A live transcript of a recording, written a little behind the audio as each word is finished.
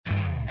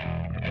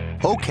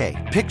Okay,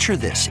 picture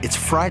this. It's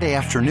Friday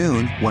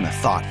afternoon when a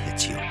thought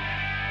hits you.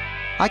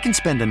 I can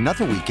spend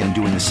another weekend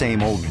doing the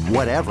same old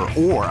whatever,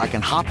 or I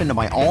can hop into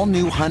my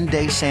all-new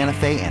Hyundai Santa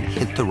Fe and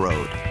hit the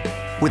road.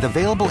 With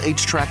available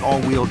H-Track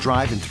all-wheel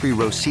drive and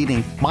 3-row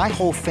seating, my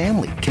whole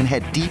family can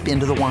head deep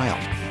into the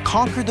wild.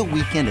 Conquer the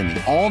weekend in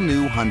the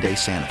all-new Hyundai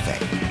Santa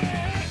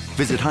Fe.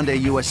 Visit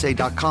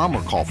HyundaiUSA.com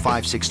or call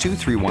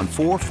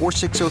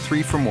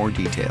 562-314-4603 for more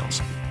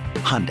details.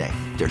 Hyundai,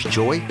 there's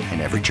joy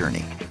in every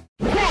journey.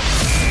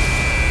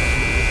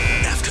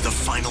 After the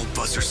final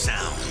buzzer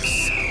sounds,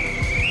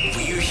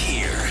 we're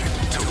here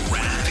to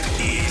wrap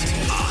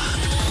it up.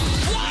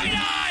 Why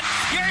not?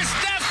 You're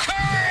Steph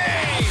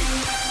Curry!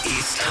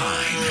 It's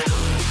time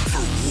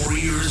for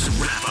Warriors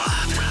Wrap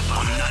Up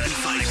on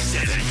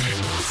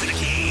 95.7 The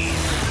Game.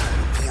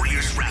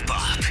 Warriors Wrap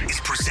Up is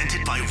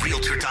presented by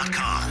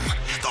Realtor.com,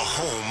 the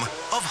home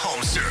of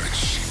home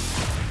search.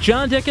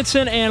 John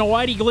Dickinson and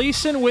Whitey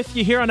Gleason with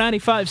you here on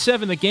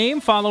 95.7 The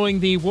Game following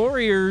the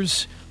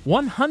Warriors'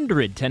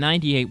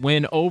 100-98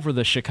 win over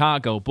the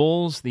Chicago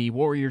Bulls. The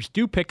Warriors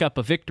do pick up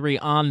a victory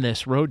on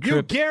this road trip.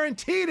 You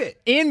guaranteed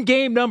it. In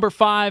game number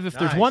 5, if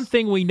there's Nice. one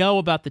thing we know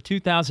about the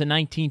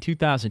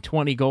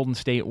 2019-2020 Golden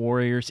State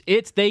Warriors,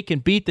 it's they can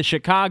beat the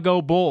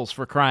Chicago Bulls,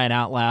 for crying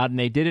out loud, and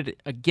they did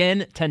it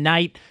again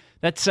tonight.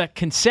 That's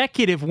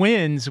consecutive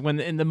wins when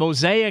in the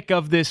mosaic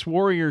of this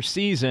Warriors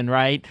season,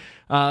 right?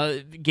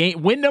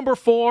 Win number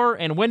 4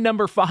 and win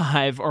number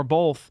 5 are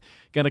both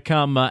going to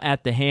come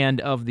at the hand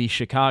of the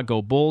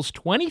Chicago Bulls.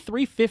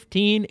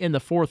 23-15 in the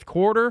fourth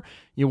quarter.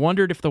 You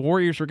wondered if the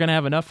Warriors were going to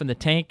have enough in the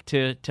tank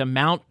to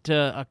mount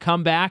a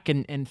comeback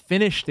and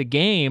finish the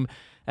game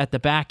at the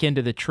back end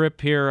of the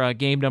trip here,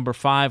 game number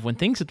 5, when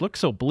things had looked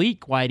so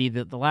bleak,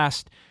 Whitey, the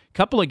last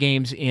couple of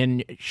games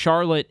in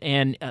Charlotte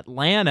and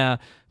Atlanta,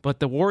 but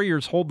the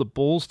Warriors hold the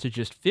Bulls to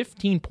just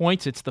 15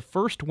 points. It's the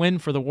first win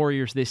for the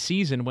Warriors this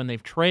season when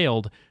they've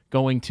trailed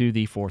going to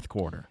the fourth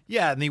quarter.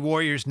 Yeah, and the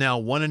Warriors now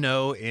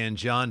 1-0 in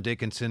John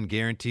Dickinson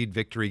guaranteed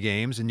victory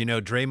games. And, you know,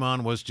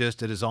 Draymond was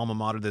just at his alma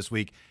mater this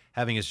week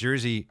having his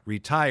jersey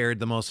retired,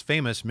 the most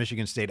famous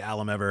Michigan State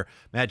alum ever,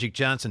 Magic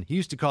Johnson. He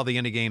used to call the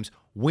end of games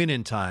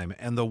win-in time,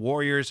 and the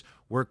Warriors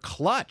were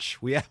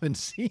clutch. We haven't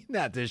seen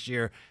that this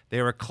year.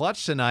 They were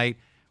clutch tonight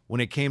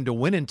when it came to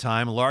win-in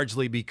time,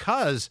 largely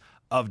because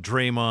of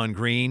Draymond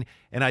Green.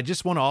 And I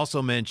just want to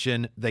also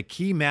mention the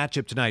key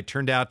matchup tonight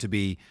turned out to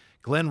be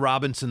Glenn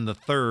Robinson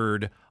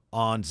III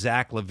on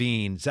Zach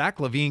LaVine. Zach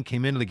LaVine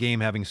came into the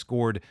game having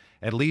scored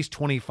at least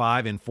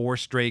 25 in 4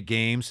 straight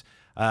games.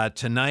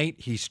 Tonight,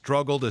 he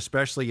struggled,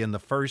 especially in the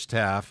first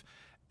half,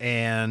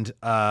 and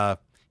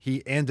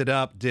he ended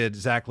up,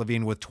 Zach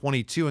LaVine, with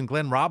 22, and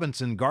Glenn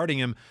Robinson, guarding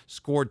him,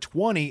 scored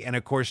 20, and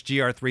of course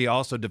GR3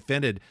 also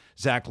defended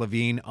Zach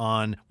LaVine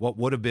on what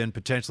would have been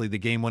potentially the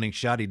game-winning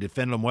shot. He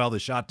defended him well. The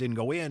shot didn't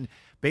go in.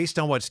 Based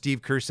on what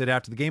Steve Kerr said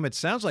after the game, it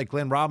sounds like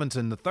Glenn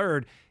Robinson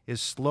III is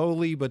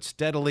slowly but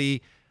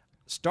steadily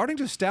starting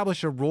to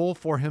establish a role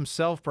for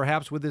himself,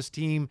 perhaps with his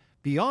team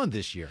beyond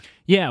this year.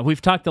 Yeah,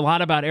 we've talked a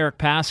lot about Eric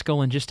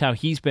Paschall and just how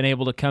he's been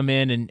able to come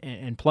in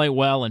and play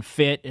well and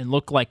fit and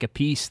look like a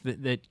piece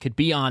that could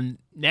be on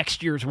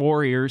next year's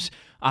Warriors,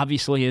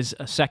 obviously as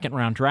a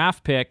second-round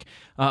draft pick.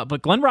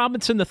 But Glenn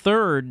Robinson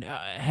III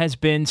has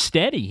been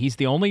steady. He's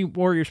the only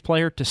Warriors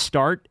player to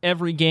start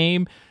every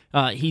game.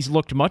 He's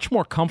looked much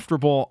more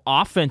comfortable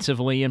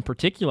offensively, in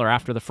particular,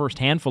 after the first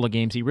handful of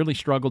games. He really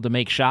struggled to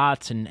make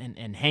shots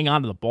and hang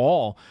on to the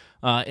ball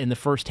in the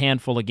first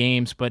handful of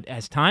games. But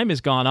as time has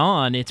gone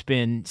on, it's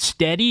been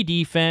steady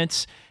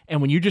defense.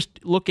 And when you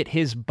just look at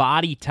his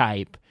body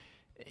type,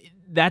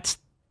 that's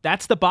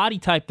the body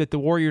type that the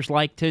Warriors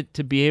like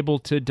to be able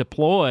to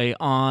deploy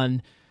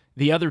on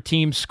the other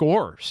team's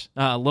scorers.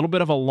 A little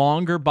bit of a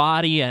longer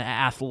body, an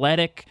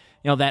athletic,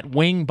 that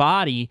wing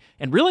body,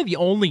 and really the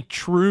only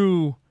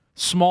true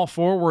small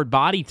forward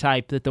body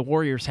type that the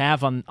Warriors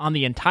have on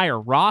the entire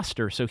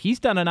roster. So he's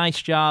done a nice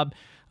job.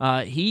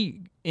 He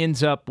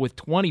ends up with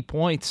 20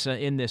 points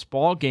in this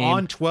ball game.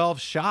 On 12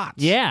 shots.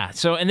 Yeah.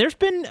 So, and there's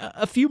been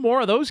a few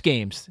more of those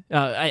games,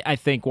 I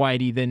think,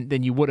 Whitey,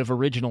 than you would have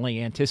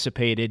originally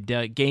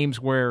anticipated. Games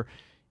where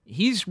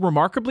he's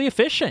remarkably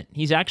efficient.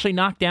 He's actually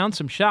knocked down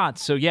some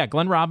shots. So, yeah,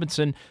 Glenn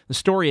Robinson, the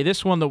story of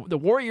this one, the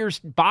Warriors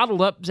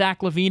bottled up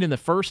Zach LaVine in the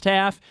first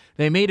half.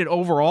 They made it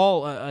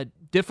overall a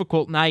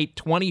difficult night,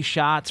 20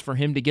 shots for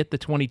him to get the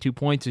 22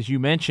 points, as you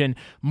mentioned.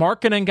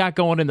 Markkanen got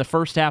going in the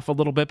first half a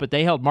little bit, but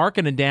they held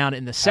Markkanen down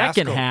in the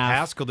second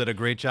half. Paschall did a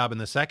great job in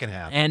the second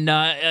half. And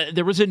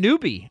there was a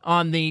newbie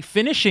on the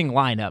finishing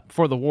lineup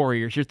for the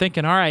Warriors. You're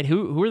thinking, all right,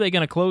 who are they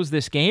going to close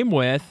this game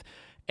with?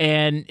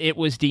 And it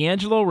was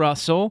D'Angelo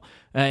Russell,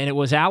 and it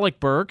was Alec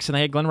Burks, and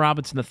they had Glenn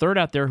Robinson III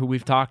out there, who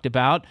we've talked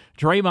about.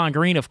 Draymond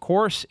Green, of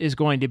course, is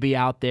going to be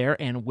out there,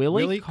 and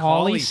Willie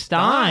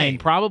Cauley-Stein,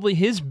 probably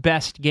his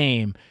best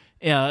game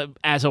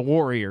as a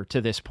Warrior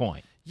to this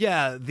point.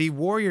 Yeah, the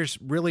Warriors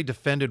really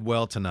defended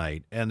well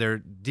tonight, and their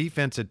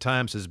defense at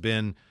times has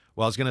been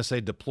Well, I was going to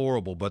say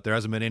deplorable, but there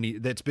hasn't been any.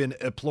 That's been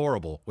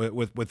deplorable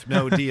with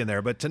no D in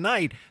there. But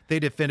tonight, they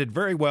defended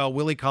very well.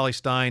 Willie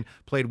Cauley-Stein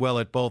played well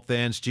at both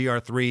ends.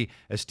 GR3,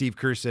 as Steve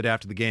Kerr said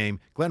after the game,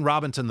 Glenn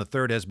Robinson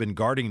III has been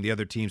guarding the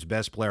other team's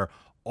best player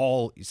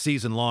all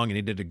season long, and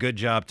he did a good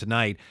job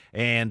tonight.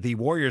 And the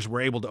Warriors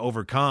were able to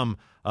overcome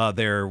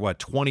their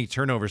 20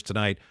 turnovers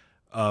tonight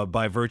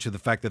by virtue of the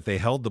fact that they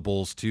held the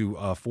Bulls to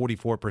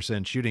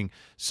 44% shooting.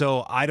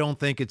 So I don't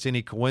think it's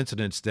any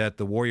coincidence that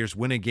the Warriors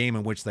win a game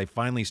in which they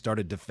finally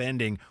started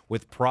defending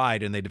with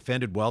pride, and they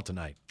defended well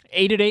tonight.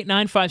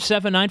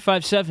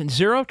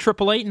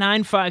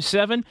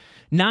 888-957-9570,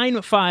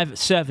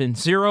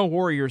 888-957-9570.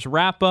 Warriors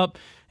wrap up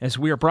as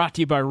we are brought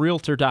to you by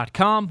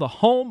Realtor.com, the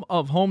home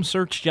of home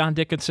search. John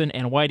Dickinson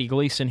and Whitey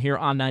Gleason here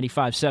on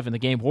 95.7 The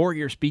Game.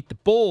 Warriors beat the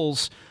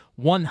Bulls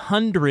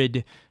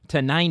 100-98.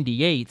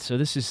 So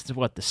this is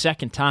the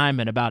second time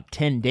in about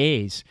 10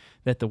 days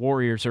that the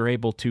Warriors are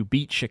able to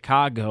beat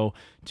Chicago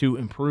to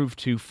improve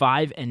to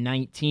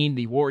 5-19.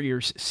 The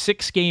Warriors'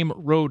 6-game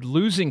road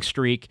losing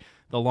streak,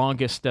 the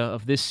longest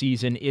of this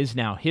season, is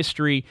now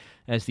history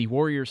as the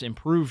Warriors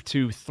improve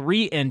to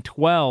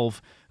 3-12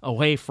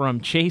 away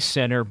from Chase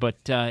Center, but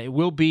it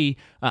will be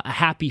a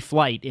happy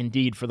flight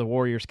indeed for the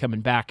Warriors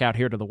coming back out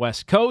here to the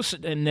West Coast,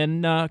 and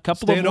then a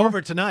couple staying of more over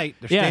tonight.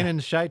 They're staying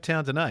in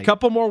Chi-Town tonight. A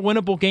couple more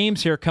winnable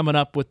games here coming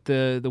up with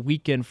the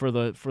weekend for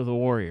the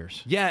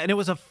Warriors. Yeah, and it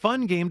was a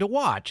fun game to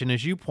watch, and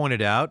as you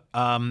pointed out,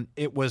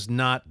 it was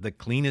not the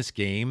cleanest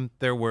game.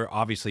 There were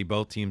obviously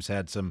both teams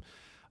had some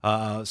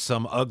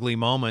ugly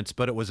moments,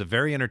 but it was a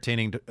very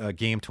entertaining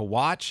game to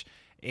watch.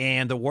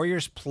 And the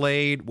Warriors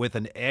played with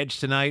an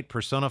edge tonight,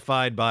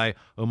 personified by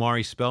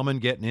Omari Spellman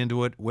getting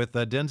into it with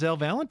Denzel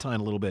Valentine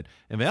a little bit.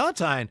 And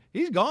Valentine,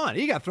 he's gone.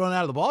 He got thrown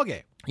out of the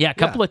ballgame. Yeah, a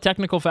couple of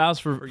technical fouls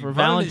for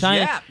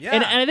Valentine.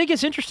 And I think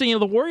it's interesting.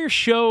 The Warriors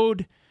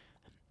showed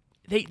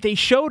they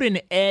showed an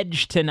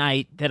edge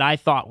tonight that I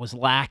thought was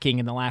lacking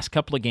in the last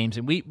couple of games,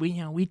 and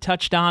we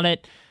touched on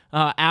it.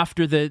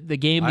 After the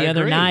game the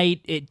other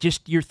night,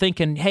 you're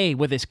thinking, hey,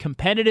 with as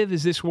competitive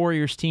as this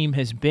Warriors team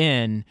has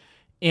been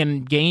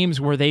in games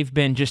where they've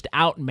been just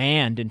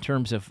outmanned in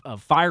terms of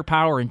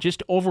firepower and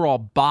just overall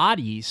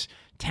bodies,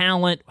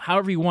 talent,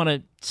 however you want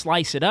to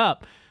slice it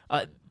up,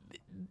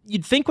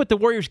 you'd think with the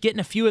Warriors getting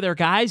a few of their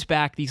guys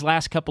back these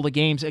last couple of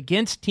games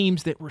against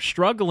teams that were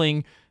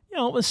struggling,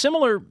 a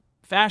similar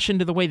fashion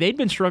to the way they'd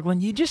been struggling,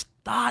 you just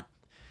thought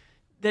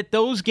that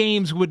those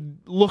games would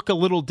look a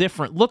little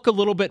different, look a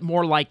little bit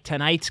more like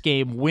tonight's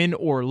game, win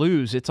or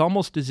lose. It's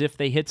almost as if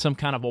they hit some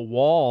kind of a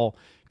wall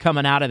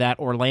coming out of that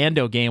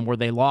Orlando game where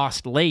they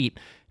lost late.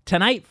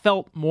 Tonight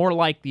felt more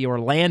like the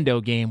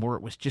Orlando game where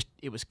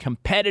it was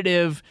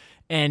competitive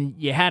and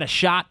you had a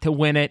shot to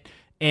win it.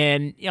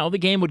 And, the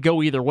game would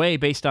go either way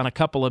based on a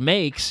couple of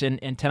makes.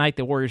 And tonight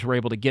the Warriors were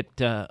able to get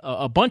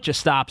a bunch of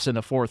stops in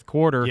the fourth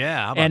quarter.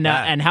 Yeah, how about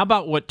that? And how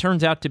about what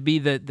turns out to be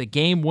the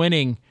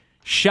game-winning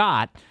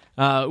shot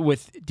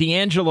with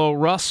D'Angelo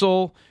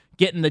Russell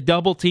getting the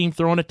double team,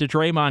 throwing it to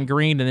Draymond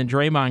Green, and then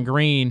Draymond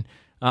Green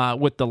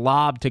with the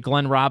lob to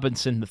Glenn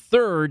Robinson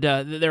III.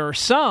 There are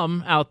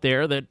some out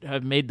there that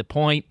have made the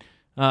point,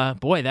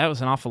 boy, that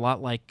was an awful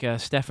lot like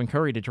Stephen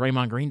Curry to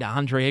Draymond Green to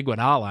Andre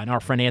Iguodala. And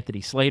our friend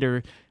Anthony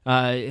Slater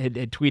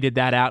had tweeted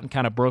that out and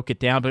kind of broke it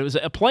down. But it was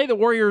a play the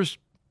Warriors,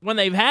 when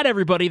they've had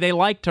everybody they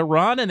like to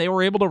run, and they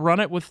were able to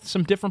run it with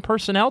some different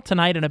personnel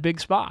tonight in a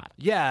big spot.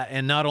 Yeah,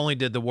 and not only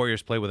did the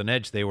Warriors play with an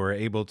edge, they were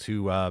able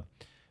to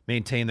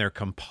maintain their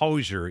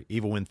composure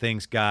even when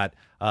things got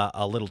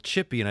a little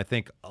chippy. And I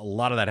think a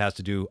lot of that has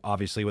to do,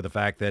 obviously, with the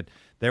fact that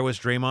there was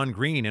Draymond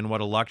Green, and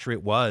what a luxury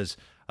it was,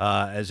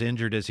 as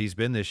injured as he's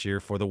been this year,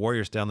 for the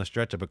Warriors down the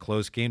stretch of a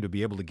close game to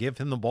be able to give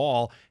him the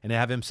ball and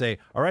have him say,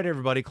 all right,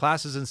 everybody,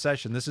 class is in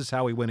session. This is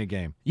how we win a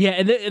game. Yeah,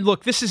 and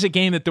look, this is a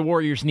game that the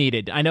Warriors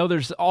needed. I know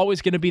there's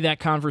always going to be that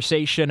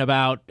conversation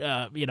about,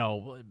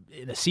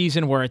 in a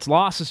season where it's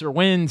losses or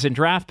wins and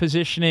draft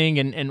positioning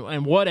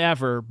and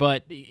whatever,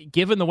 but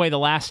given the way the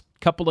last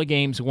couple of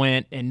games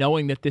went and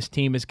knowing that this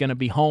team is going to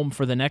be home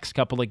for the next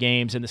couple of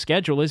games and the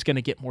schedule is going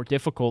to get more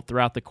difficult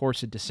throughout the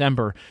course of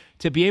December,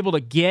 to be able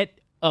to get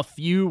a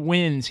few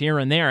wins here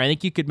and there, I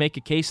think you could make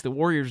a case the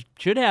Warriors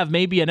should have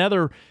maybe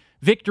another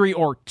victory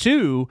or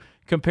two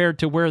compared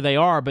to where they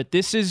are. But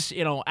this is,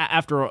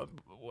 after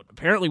what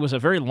apparently was a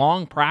very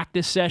long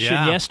practice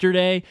session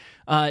yesterday,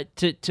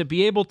 to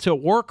be able to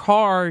work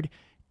hard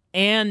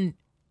and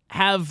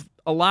have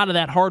a lot of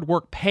that hard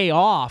work pay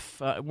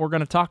off. We're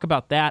going to talk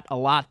about that a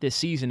lot this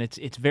season.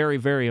 It's very,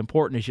 very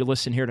important as you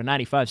listen here to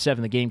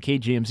 95.7 The Game,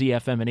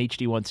 KGMZ FM and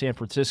HD1 San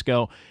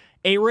Francisco.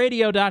 A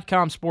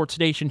Radio.com sports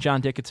station.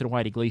 John Dickinson,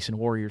 Whitey Gleason.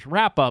 Warriors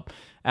wrap up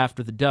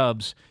after the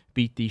Dubs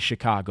beat the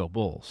Chicago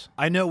Bulls.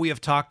 I know we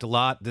have talked a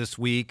lot this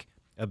week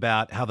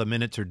about how the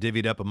minutes are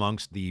divvied up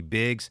amongst the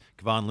bigs.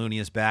 Kevon Looney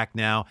is back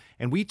now.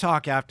 And we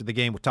talked after the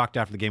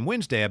game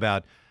Wednesday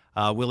about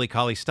Willie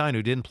Cauley-Stein,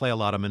 who didn't play a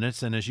lot of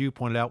minutes. And as you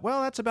pointed out,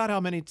 well, that's about how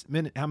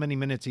many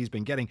minutes he's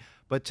been getting.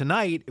 But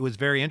tonight, it was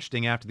very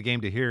interesting after the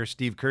game to hear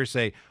Steve Kerr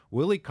say,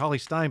 Willie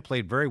Cauley-Stein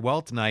played very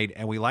well tonight,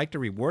 and we like to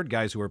reward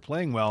guys who are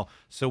playing well,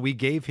 so we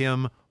gave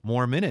him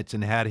more minutes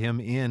and had him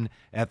in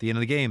at the end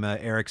of the game.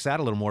 Eric sat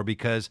a little more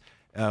because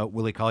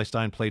Willie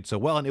Cauley-Stein played so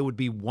well, and it would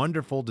be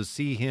wonderful to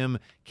see him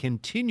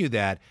continue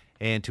that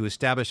and to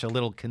establish a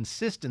little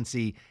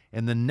consistency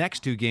in the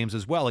next two games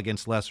as well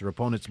against lesser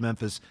opponents,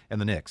 Memphis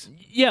and the Knicks.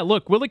 Yeah,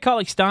 look, Willie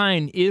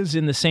Cauley-Stein is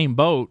in the same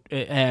boat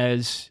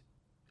as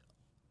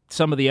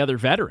some of the other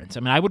veterans. I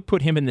mean, I would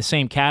put him in the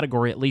same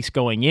category, at least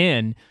going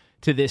in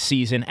to this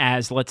season,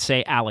 as, let's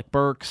say, Alec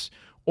Burks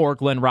or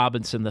Glenn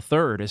Robinson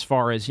III, as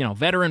far as,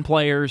 veteran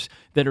players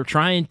that are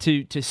trying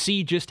to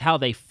see just how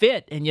they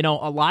fit. And, a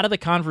lot of the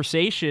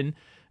conversation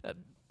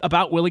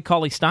about Willie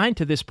Cauley-Stein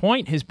to this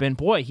point has been,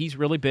 boy, he's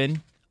really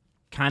been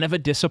kind of a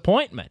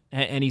disappointment,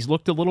 and he's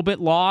looked a little bit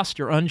lost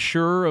or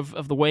unsure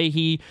of the way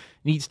he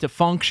needs to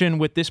function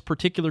with this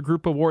particular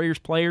group of Warriors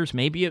players.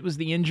 Maybe it was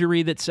the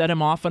injury that set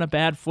him off on a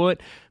bad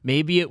foot.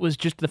 Maybe it was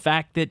just the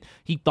fact that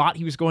he thought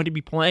he was going to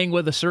be playing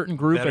with a certain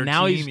group, Better and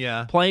now team, he's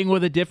yeah. playing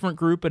with a different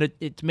group, and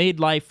it's made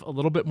life a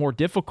little bit more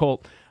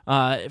difficult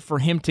for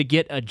him to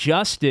get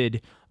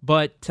adjusted.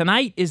 But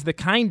tonight is the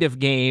kind of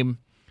game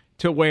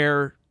to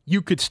where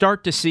you could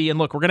start to see, and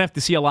look, we're going to have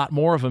to see a lot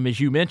more of him,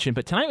 as you mentioned,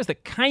 but tonight was the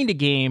kind of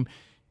game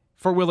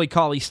for Willie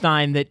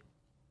Cauley-Stein that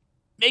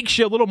makes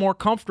you a little more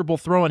comfortable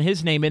throwing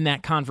his name in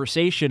that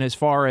conversation as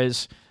far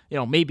as,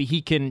 maybe he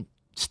can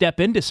step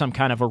into some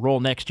kind of a role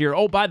next year.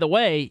 Oh, by the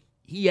way,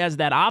 he has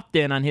that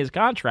opt-in on his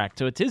contract,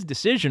 so it's his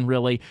decision,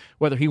 really,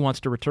 whether he wants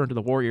to return to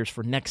the Warriors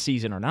for next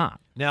season or not.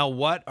 Now,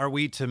 what are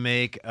we to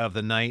make of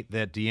the night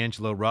that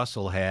D'Angelo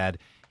Russell had?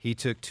 He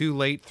took two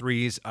late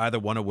threes, either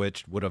one of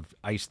which would have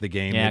iced the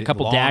game. Yeah, a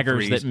couple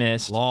daggers that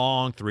missed.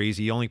 Long threes.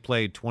 He only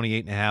played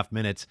 28 and a half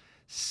minutes,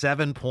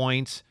 7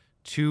 points,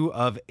 2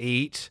 of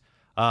 8.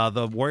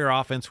 The Warrior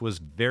offense was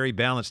very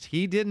balanced.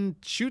 He didn't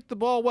shoot the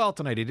ball well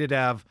tonight. He did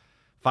have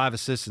 5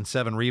 assists and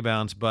 7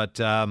 rebounds, but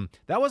that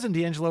wasn't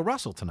D'Angelo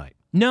Russell tonight.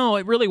 No,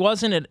 it really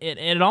wasn't.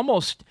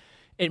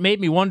 It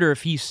made me wonder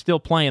if he's still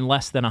playing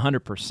less than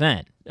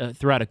 100%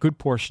 throughout a good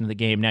portion of the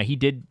game. Now, he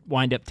did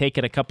wind up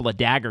taking a couple of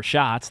dagger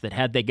shots that,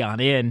 had they gone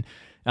in,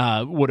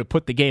 would have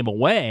put the game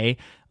away.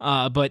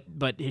 But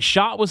his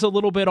shot was a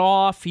little bit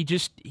off. He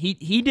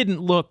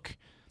didn't look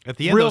at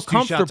the end. real Those two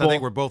comfortable. shots, I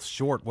think, were both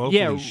short,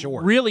 woefully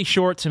short. Really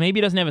short. So maybe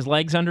he doesn't have his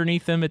legs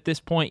underneath him at this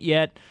point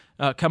yet,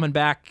 coming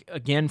back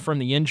again from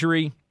the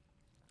injury.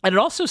 And it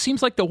also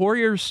seems like the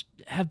Warriors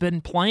have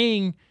been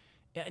playing.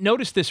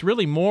 Notice this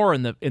really more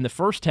in the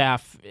first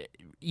half,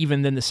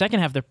 even than the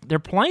second half. They're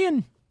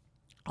playing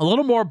a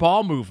little more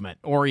ball movement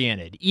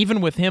oriented,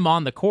 even with him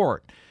on the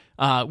court,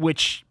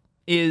 which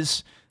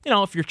is,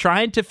 if you're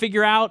trying to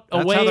figure out a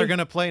way. That's how they're going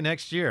to play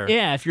next year.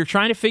 Yeah, if you're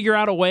trying to figure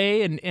out a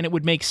way, and it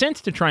would make sense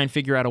to try and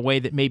figure out a way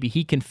that maybe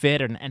he can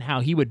fit and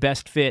how he would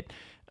best fit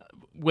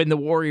when the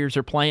Warriors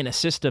are playing a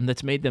system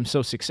that's made them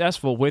so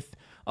successful with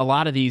a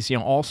lot of these,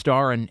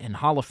 all-star and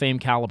Hall of Fame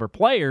caliber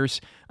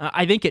players.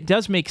 I think it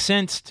does make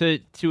sense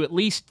to at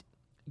least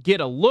get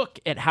a look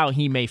at how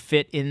he may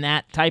fit in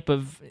that type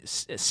of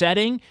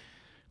setting.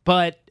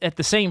 But at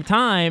the same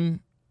time,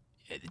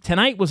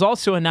 tonight was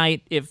also a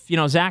night if,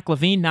 Zach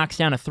LaVine knocks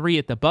down a 3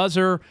 at the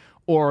buzzer,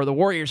 or the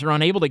Warriors are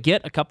unable to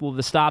get a couple of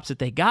the stops that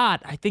they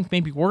got, I think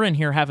maybe we're in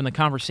here having the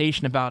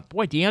conversation about,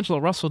 boy, D'Angelo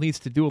Russell needs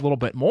to do a little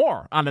bit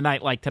more on a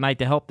night like tonight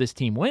to help this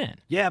team win.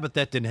 Yeah, but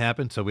that didn't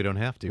happen, so we don't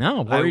have to.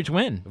 No, Warriors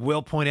win.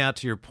 Will point out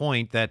to your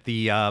point that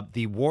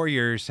the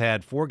Warriors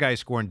had 4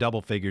 guys scoring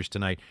double figures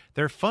tonight.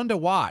 They're fun to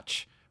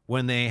watch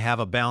when they have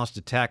a balanced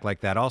attack like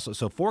that also.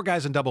 So 4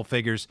 guys in double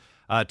figures,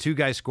 2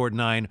 guys scored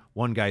 9,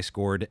 1 guy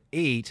scored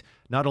 8.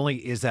 Not only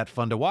is that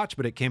fun to watch,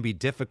 but it can be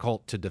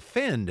difficult to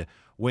defend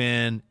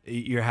when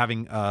you're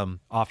having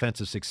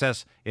offensive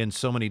success in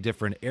so many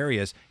different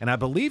areas. And I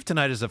believe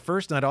tonight is the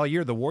first night all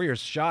year the Warriors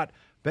shot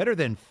better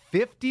than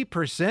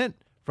 50%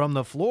 from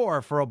the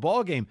floor for a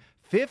ball game.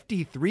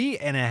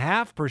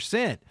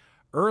 53.5%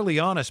 early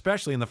on,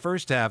 especially in the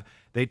first half.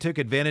 They took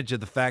advantage of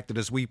the fact that,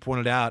 as we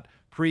pointed out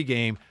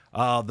pregame,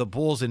 the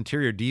Bulls'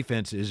 interior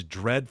defense is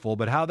dreadful.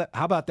 But how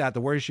about that?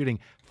 The Warriors shooting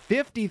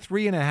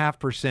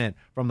 53.5%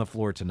 from the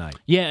floor tonight.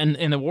 Yeah,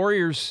 and the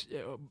Warriors,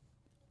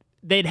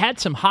 they'd had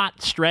some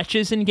hot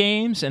stretches in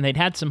games, and they'd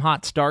had some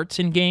hot starts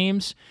in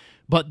games,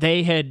 but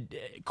they had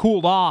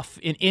cooled off.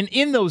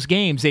 In those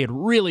games, they had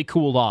really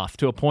cooled off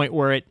to a point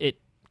where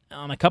it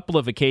on a couple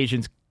of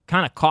occasions,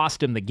 kind of cost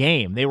them the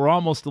game. They were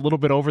almost a little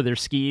bit over their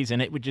skis,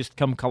 and it would just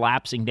come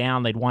collapsing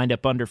down. They'd wind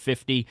up under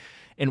 50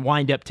 and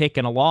wind up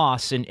taking a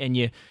loss.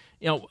 And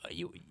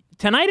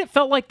tonight it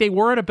felt like they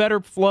were at a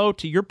better flow.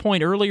 To your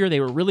point earlier, they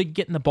were really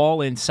getting the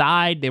ball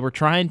inside. They were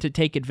trying to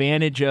take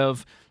advantage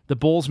of the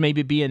Bulls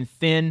maybe being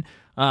thin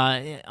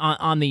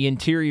on the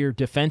interior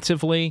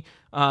defensively.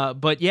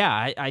 But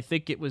yeah, I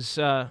think it was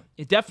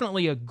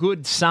definitely a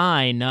good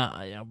sign.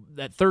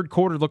 That third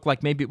quarter looked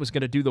like maybe it was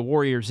going to do the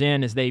Warriors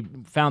in as they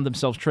found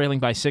themselves trailing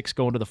by 6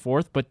 going to the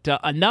fourth. But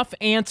enough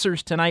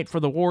answers tonight for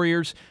the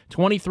Warriors,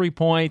 23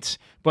 points.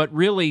 But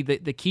really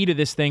the key to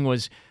this thing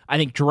was, I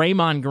think,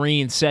 Draymond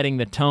Green setting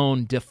the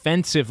tone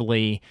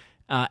defensively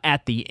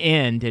at the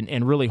end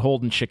and really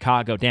holding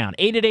Chicago down.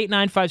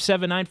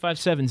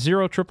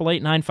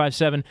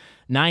 888-957-9570,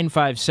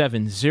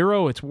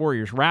 888-957-9570. It's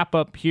Warriors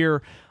wrap-up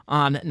here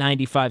on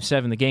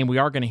 95.7 The Game. We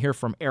are going to hear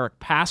from Eric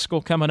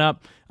Paschall coming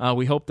up.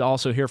 We hope to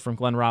also hear from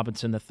Glenn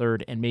Robinson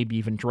III and maybe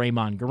even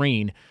Draymond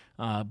Green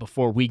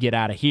before we get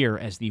out of here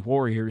as the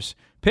Warriors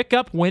pick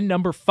up win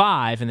number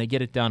 5 and they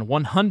get it done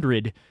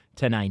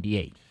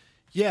 100-98.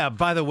 Yeah,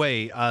 by the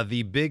way,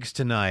 the bigs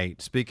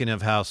tonight, speaking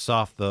of how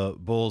soft the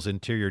Bulls'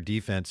 interior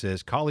defense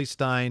is, Cauley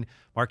Stein,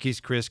 Marquise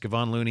Chris,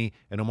 Kevon Looney,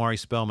 and Omari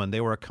Spellman, they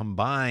were a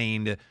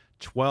combined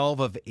 12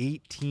 of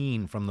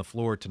 18 from the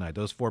floor tonight.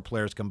 Those 4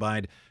 players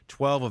combined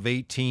 12 of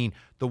 18.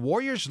 The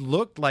Warriors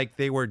looked like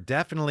they were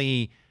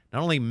definitely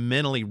not only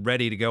mentally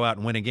ready to go out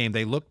and win a game,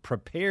 they looked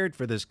prepared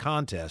for this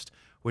contest,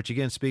 which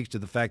again speaks to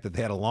the fact that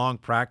they had a long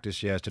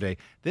practice yesterday.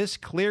 This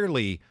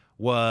clearly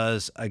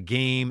was a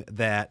game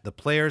that the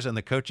players and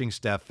the coaching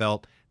staff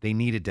felt they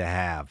needed to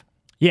have.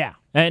 Yeah,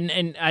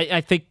 and I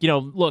think,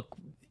 look,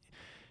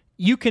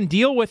 you can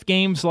deal with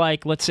games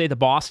like, let's say, the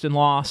Boston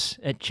loss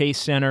at Chase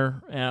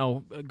Center,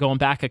 going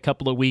back a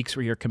couple of weeks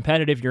where you're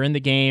competitive, you're in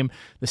the game.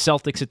 The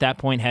Celtics at that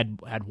point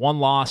had one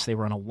loss. They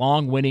were on a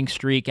long winning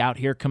streak out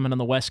here coming on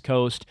the West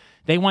Coast.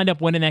 They wind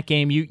up winning that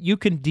game. You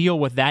can deal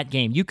with that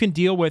game. You can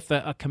deal with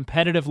a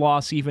competitive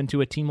loss even to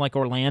a team like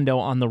Orlando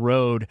on the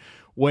road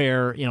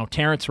where,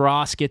 Terrence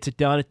Ross gets it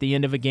done at the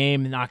end of a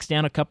game, knocks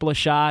down a couple of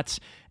shots,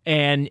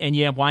 and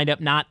you wind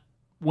up not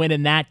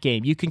winning that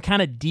game. You can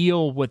kind of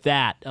deal with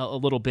that a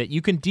little bit.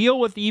 You can deal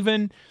with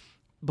even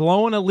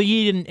blowing a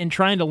lead and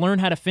trying to learn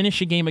how to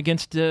finish a game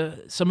against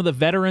some of the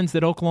veterans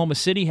that Oklahoma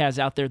City has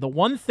out there. The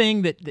one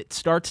thing that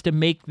starts to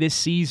make this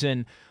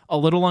season a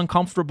little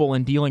uncomfortable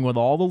in dealing with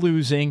all the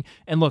losing,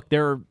 and look,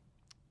 there are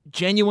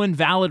genuine,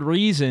 valid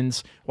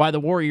reasons why the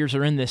Warriors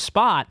are in this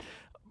spot,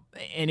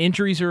 and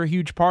injuries are a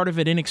huge part of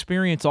it,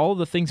 inexperience, all of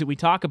the things that we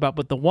talk about.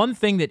 But the one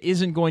thing that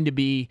isn't going to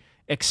be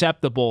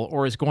acceptable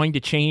or is going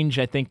to change,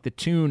 I think, the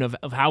tune of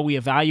how we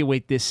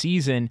evaluate this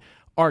season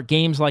are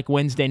games like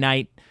Wednesday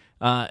night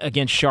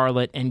against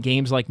Charlotte and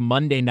games like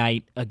Monday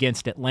night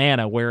against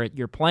Atlanta, where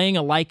you're playing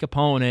a like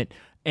opponent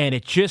and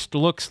it just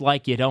looks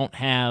like you don't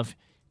have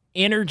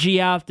energy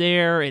out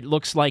there. It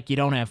looks like you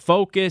don't have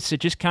focus. It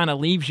just kind of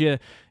leaves you,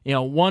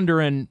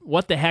 wondering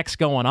what the heck's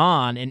going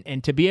on.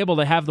 And to be able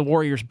to have the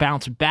Warriors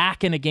bounce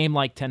back in a game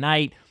like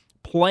tonight,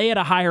 play at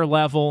a higher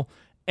level,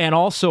 and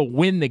also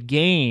win the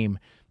game,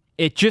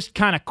 it just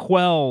kind of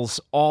quells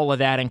all of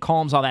that and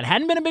calms all that.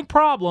 Hadn't been a big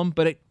problem,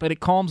 but it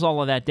calms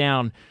all of that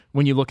down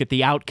when you look at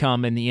the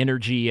outcome and the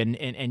energy.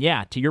 And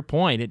yeah, to your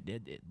point,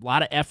 a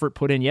lot of effort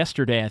put in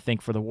yesterday, I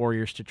think, for the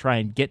Warriors to try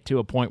and get to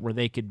a point where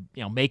they could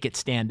make it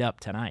stand up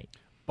tonight.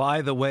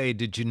 By the way,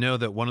 did you know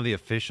that one of the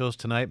officials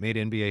tonight made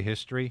NBA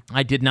history?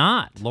 I did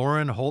not.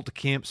 Lauren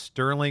Holtkamp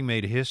Sterling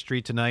made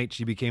history tonight.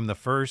 She became the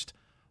first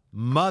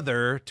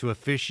mother to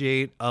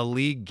officiate a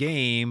league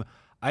game.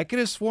 I could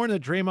have sworn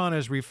that Draymond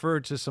has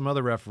referred to some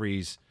other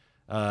referees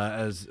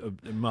as a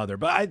mother,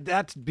 but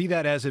be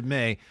that as it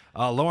may,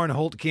 Lauren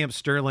Holtkamp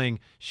Sterling,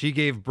 she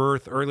gave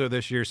birth earlier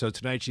this year, so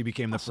tonight she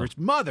became the first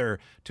mother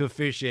to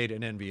officiate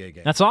an NBA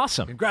game. That's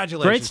awesome.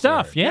 Congratulations. Great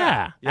stuff.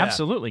 Yeah, yeah,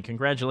 absolutely.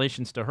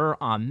 Congratulations to her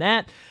on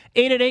that.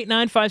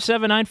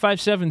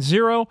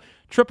 888-957-9570,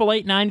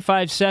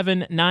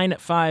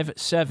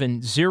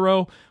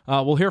 888-957-9570.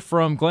 We'll hear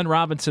from Glenn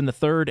Robinson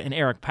III and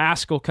Eric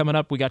Paschall coming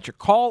up. We got your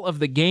call of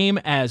the game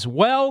as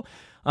well.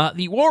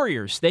 The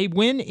Warriors, they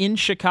win in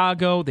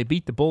Chicago. They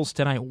beat the Bulls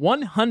tonight,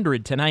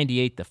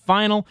 100-98, the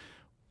final.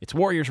 It's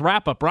Warriors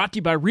Wrap-Up, brought to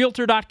you by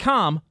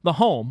Realtor.com, the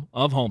home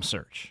of home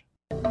search.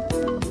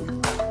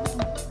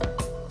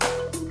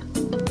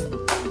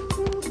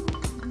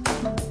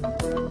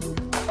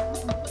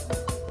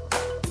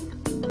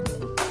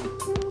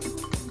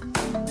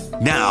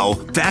 Now,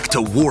 back to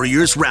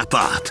Warriors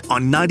Wrap-Up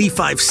on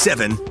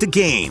 95.7 The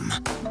Game.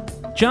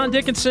 John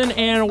Dickinson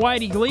and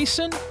Whitey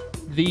Gleason.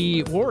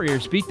 The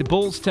Warriors beat the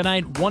Bulls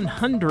tonight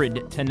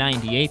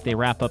 100-98. They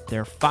wrap up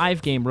their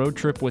 5-game road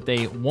trip with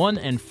a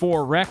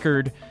 1-4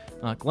 record.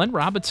 Glenn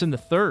Robinson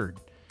III,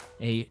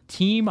 a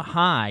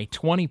team-high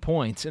 20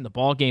 points in the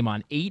ballgame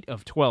on 8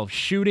 of 12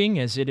 shooting,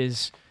 as it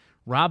is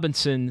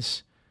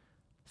Robinson's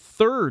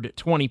third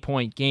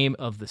 20-point game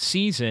of the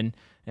season,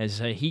 as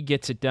he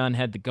gets it done,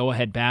 had the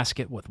go-ahead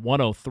basket with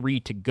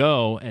 1:03 to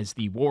go as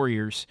the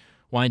Warriors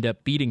wind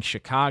up beating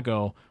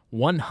Chicago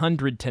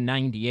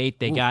 100-98.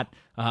 They got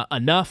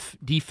enough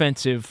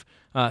defensive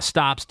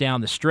stops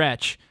down the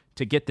stretch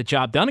to get the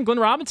job done. And Glenn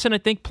Robinson, I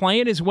think,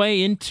 playing his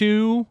way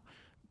into,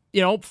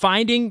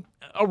 finding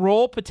a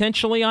role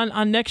potentially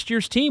on next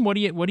year's team. What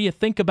do you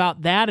think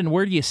about that, and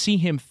where do you see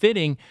him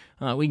fitting?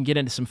 We can get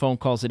into some phone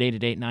calls at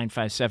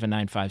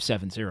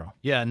 888-957-9570.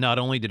 Yeah, not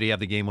only did he have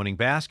the game-winning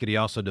basket, he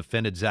also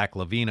defended Zach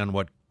LaVine on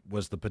what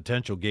was the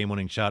potential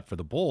game-winning shot for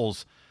the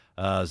Bulls.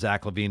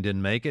 Zach LaVine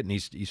didn't make it, and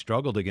he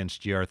struggled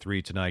against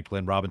GR3 tonight.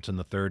 Glenn Robinson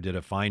III did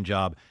a fine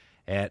job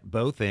at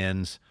both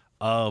ends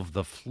of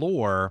the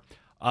floor.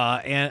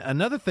 And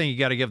another thing you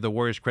got to give the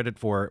Warriors credit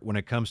for when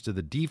it comes to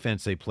the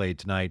defense they played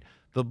tonight,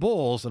 the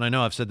Bulls, and I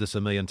know I've said this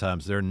a million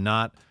times, they're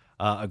not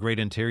a great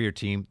interior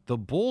team. The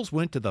Bulls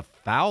went to the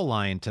foul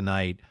line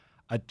tonight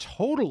a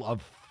total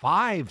of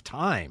 5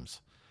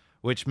 times,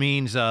 which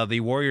means the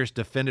Warriors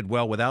defended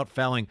well without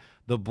fouling.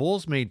 The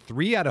Bulls made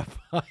 3 out of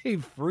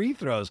 5 free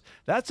throws.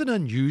 That's an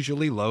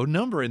unusually low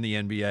number in the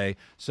NBA.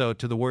 So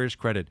to the Warriors'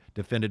 credit,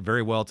 defended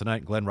very well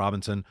tonight. Glenn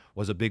Robinson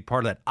was a big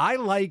part of that. I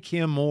like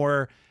him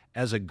more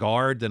as a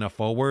guard than a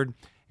forward,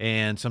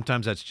 and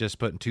sometimes that's just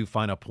putting too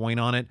fine a point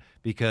on it,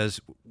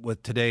 because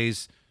with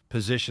today's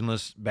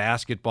positionless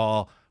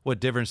basketball, what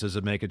difference does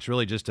it make? It's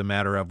really just a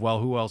matter of, well,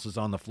 who else is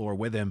on the floor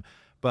with him?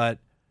 But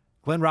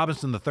Glenn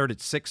Robinson III at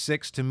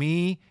 6'6", to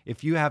me,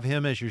 if you have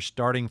him as your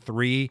starting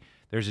 3,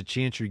 there's a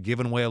chance you're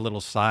giving away a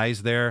little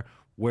size there,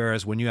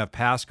 whereas when you have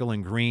Pascal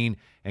and Green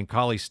and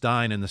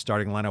Cauley-Stein in the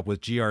starting lineup with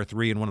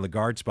GR3 in one of the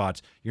guard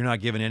spots, you're not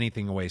giving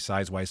anything away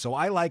size-wise. So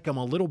I like him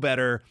a little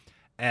better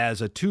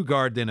as a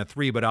 2-guard than a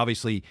 3, but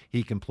obviously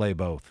he can play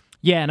both.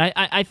 Yeah, and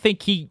I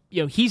think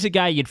he's a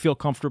guy you'd feel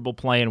comfortable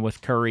playing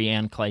with Curry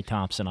and Klay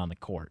Thompson on the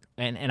court.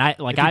 And I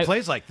like if he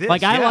plays like this.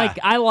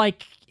 I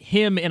like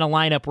him in a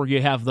lineup where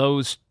you have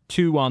those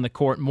 2 on the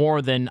court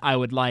more than I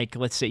would like,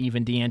 let's say,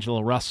 even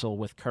D'Angelo Russell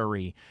with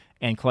Curry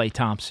and Klay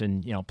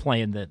Thompson,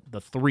 playing the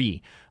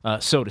 3,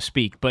 so to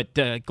speak. But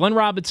Glenn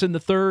Robinson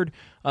III,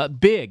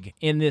 big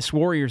in this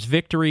Warriors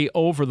victory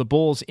over the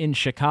Bulls in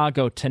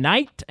Chicago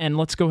tonight. And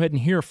let's go ahead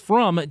and hear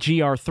from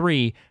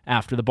GR3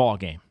 after the ball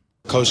game.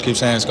 Coach keeps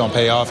saying it's going to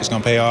pay off,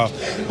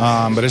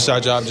 but it's our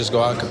job to just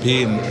go out and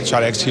compete and try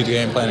to execute the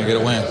game plan and get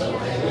a win. How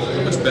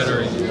much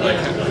better,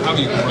 how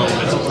do you grow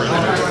as a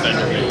perimeter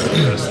defender?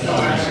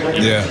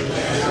 Yeah.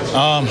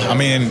 I've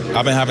been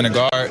having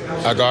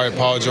I guard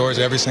Paul George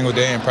every single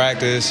day in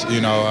practice,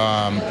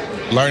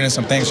 learning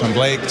some things from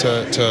Blake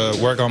to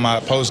work on my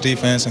post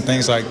defense and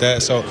things like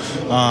that. So,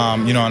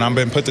 and I've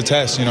been put to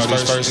test,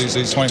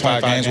 these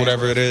 25 games,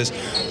 whatever it is,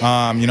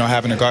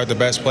 having to guard the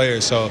best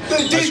players. So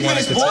I just want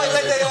to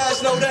let their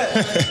ass know that.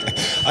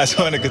 I just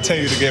want to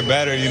continue to get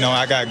better.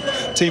 I got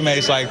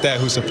teammates like that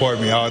who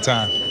support me all the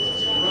time.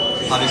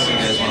 Obviously, you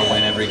guys want to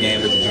win every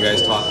game, but did you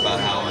guys talk about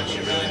how much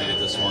you really needed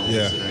this one,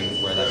 considering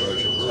where that road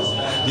trip was going?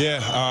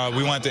 Yeah,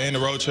 we wanted to end the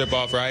road trip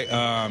off right,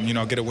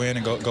 get a win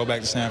and go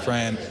back to San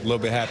Fran a little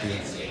bit happier.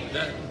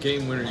 That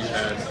game winner you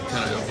had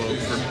kind of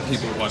evoked for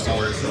people who watch the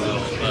Warriors for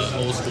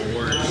old school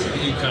Warriors.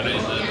 You kind of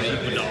in the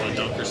Iguodala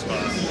dunker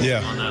spot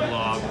on that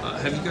lob.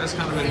 Have you guys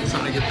kind of been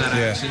trying to get that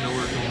action to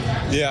work?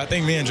 Yeah, I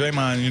think me and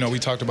Draymond, we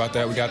talked about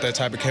that. We got that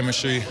type of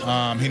chemistry.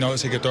 He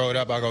knows he could throw it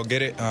up. I'll go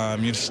get it.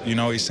 He's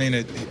seen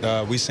it.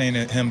 We've seen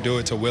him do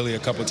it to Willie a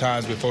couple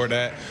times before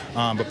that.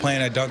 But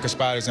playing that dunker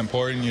spot is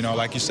important.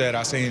 Like you said,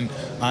 I've seen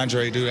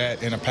Andre do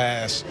that in the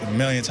past a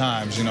million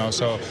times.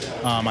 So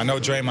I know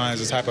Draymond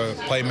is the type of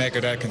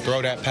playmaker that can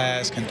throw that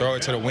pass, can throw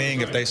it to the wing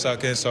if they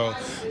suck in. So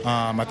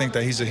I think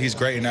that he's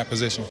great in that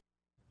position.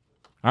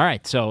 All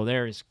right, so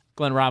there's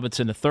Glenn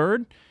Robinson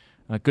III.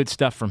 Good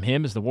stuff from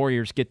him as the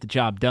Warriors get the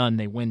job done.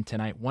 They win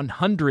tonight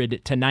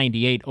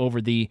 100-98 over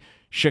the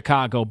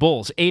Chicago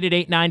Bulls.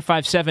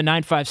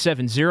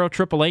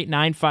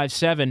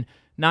 888-957-9570,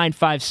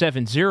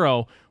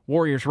 888-957-9570.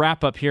 Warriors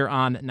wrap up here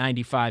on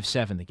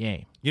 95.7 The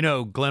Game.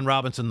 Glenn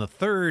Robinson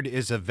III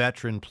is a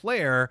veteran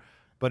player,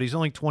 but he's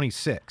only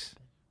 26,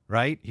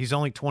 right? He's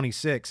only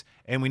 26,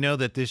 and we know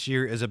that this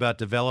year is about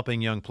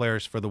developing young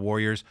players for the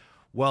Warriors.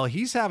 Well,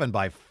 he's having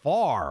by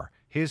far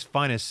his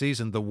finest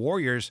season. The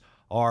Warriors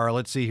are,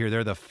 let's see here,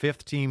 they're the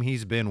 5th team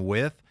he's been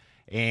with,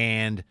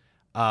 and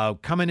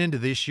coming into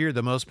this year,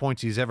 the most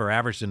points he's ever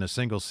averaged in a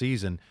single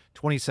season.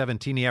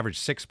 2017, he averaged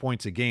 6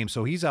 points a game,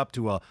 so he's up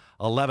to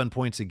 11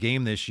 points a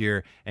game this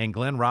year, and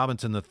Glenn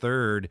Robinson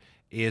III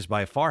is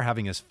by far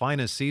having his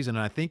finest season,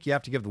 and I think you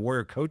have to give the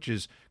Warrior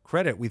coaches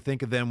credit. We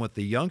think of them with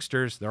the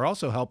youngsters. They're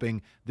also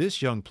helping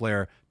this young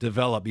player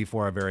develop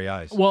before our very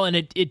eyes. Well, and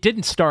it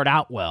didn't start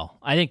out well.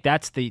 I think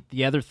that's the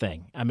other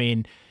thing.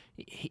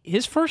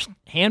 His first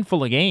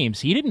handful of games,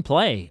 he didn't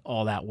play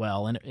all that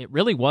well, and it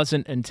really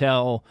wasn't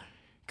until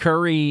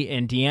Curry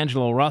and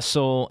D'Angelo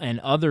Russell and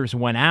others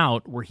went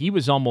out where he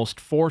was almost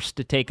forced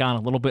to take on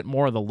a little bit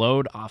more of the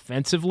load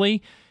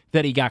offensively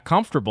that he got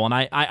comfortable. And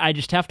I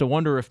just have to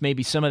wonder if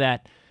maybe some of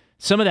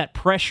that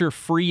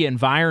pressure-free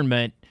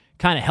environment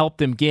kind of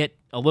helped him get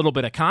a little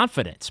bit of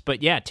confidence.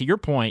 But yeah, to your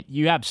point,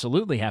 you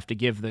absolutely have to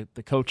give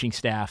the coaching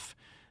staff,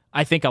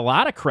 I think, a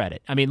lot of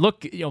credit.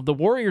 Look, the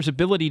Warriors'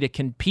 ability to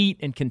compete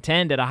and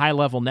contend at a high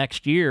level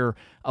next year,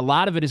 a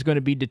lot of it is going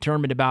to be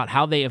determined about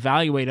how they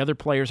evaluate other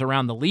players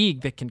around the league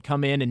that can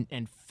come in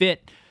and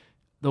fit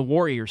the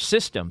Warriors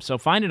system. So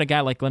finding a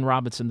guy like Glenn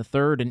Robinson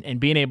III and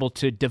being able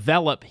to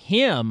develop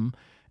him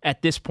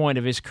at this point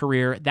of his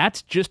career,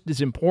 that's just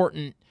as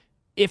important,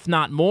 if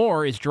not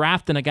more, is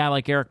drafting a guy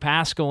like Eric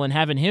Paschall and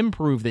having him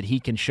prove that he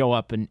can show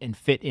up and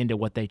fit into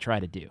what they try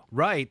to do.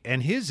 Right,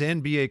 and his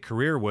NBA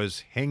career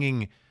was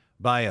hanging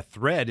by a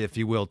thread, if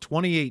you will.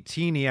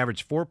 2018, he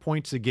averaged 4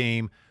 points a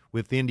game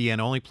with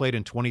Indiana, only played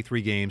in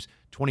 23 games.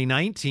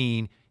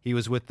 2019, he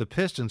was with the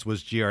Pistons,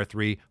 was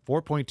GR3,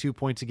 4.2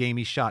 points a game.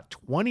 He shot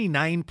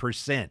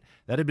 29%.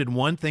 That had been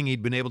one thing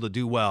he'd been able to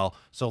do well.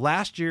 So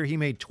last year, he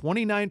made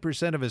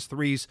 29% of his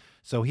threes,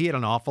 so he had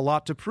an awful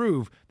lot to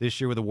prove this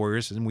year with the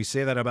Warriors, and we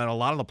say that about a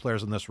lot of the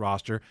players on this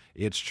roster.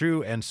 It's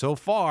true, and so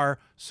far,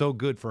 so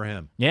good for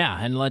him. Yeah,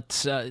 and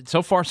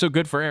so far, so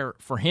good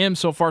for him.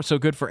 So far, so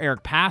good for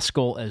Eric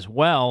Paschall as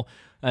well.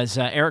 As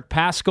Eric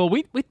Paschall,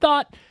 we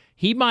thought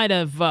he might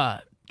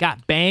have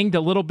got banged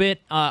a little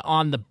bit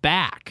on the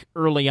back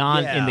early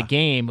on in the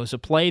game. It was a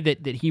play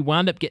that he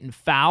wound up getting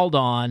fouled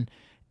on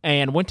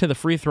and went to the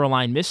free throw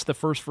line, missed the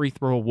first free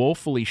throw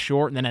woefully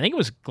short. And then I think it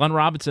was Glenn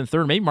Robinson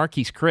III, maybe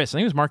Marquise Chris. I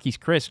think it was Marquise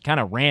Chris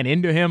kind of ran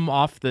into him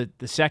off the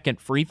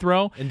second free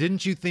throw. And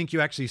didn't you think you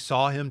actually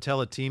saw him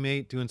tell a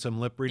teammate doing some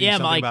lip reading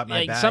something about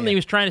my back? Something he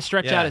was trying to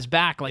stretch out his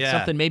back,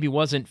 something maybe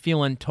wasn't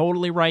feeling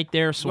totally right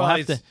there. So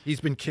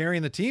he's been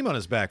carrying the team on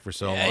his back for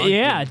so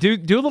long. Do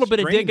a little bit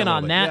of digging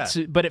on that.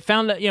 Yeah. But it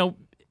found that,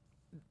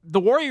 the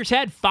Warriors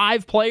had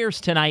 5 players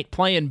tonight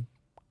playing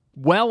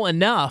well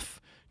enough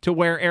to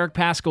where Eric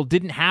Paschall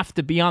didn't have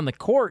to be on the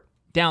court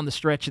down the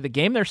stretch of the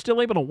game. They're still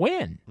able to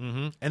win.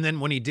 Mm-hmm. And then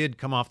when he did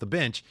come off the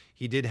bench,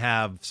 he did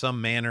have some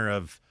manner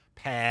of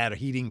pad, a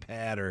heating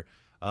pad, or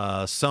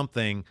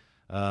something,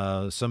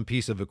 some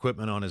piece of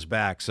equipment on his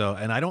back. So,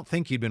 and I don't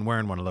think he'd been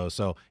wearing one of those.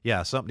 So,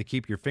 yeah, something to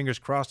keep your fingers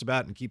crossed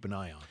about and keep an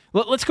eye on.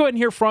 Let's go ahead and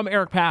hear from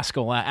Eric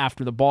Paschall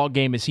after the ball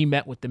game as he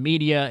met with the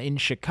media in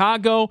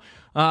Chicago.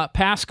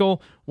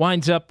 Paschall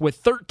winds up with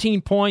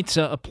 13 points,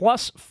 a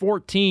plus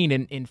 14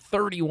 in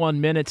 31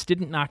 minutes.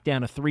 Didn't knock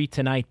down a 3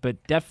 tonight,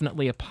 but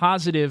definitely a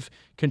positive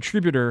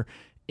contributor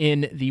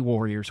in the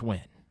Warriors'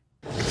 win.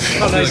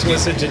 How nice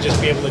was it to just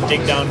be able to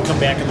dig down and come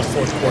back in the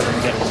fourth quarter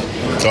and get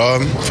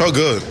one? Felt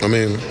good. I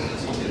mean,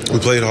 we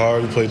played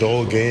hard. We played the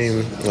whole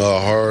game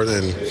hard,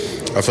 and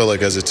I felt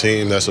like as a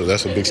team, that's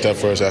a big step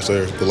for us.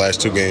 After the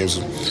last 2 games,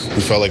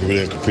 we felt like we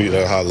didn't compete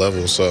at a high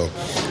level. So,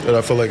 and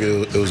I felt like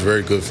it was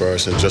very good for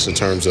us, and just in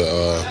terms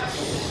of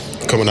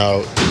coming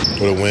out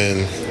with a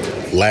win.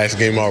 Last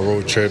game on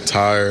road trip,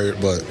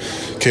 tired, but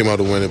came out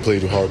to win and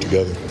played hard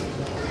together.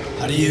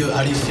 How do you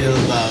feel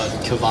about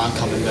Kevon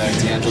coming back,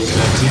 D'Angelo's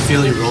back? Do you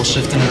feel your role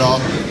shifting at all?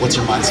 What's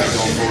your mindset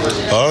going forward?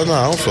 No,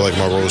 I don't feel like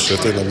my role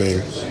shifted. I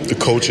mean, the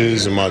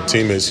coaches and my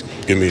teammates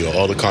give me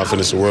all the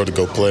confidence in the world to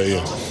go play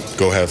and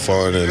go have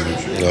fun and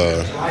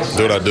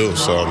do what I do.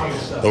 So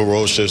no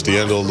role shifts.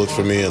 D'Angelo looked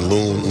for me, and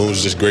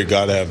Loon's just a great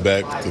guy to have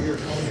back.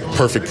 The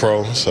perfect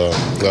pro. So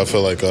I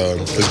feel like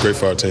it's great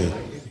for our team.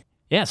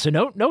 Yeah, so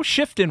no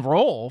shift in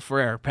role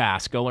for Eric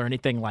Paschall or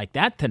anything like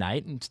that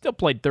tonight, and still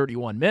played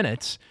 31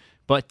 minutes.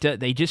 But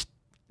they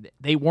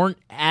weren't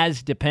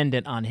as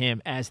dependent on him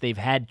as they've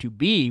had to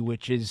be,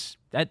 which is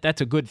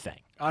that's a good thing.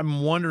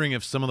 I'm wondering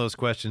if some of those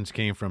questions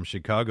came from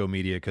Chicago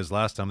media, because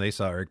last time they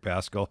saw Eric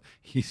Paschall,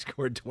 he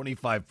scored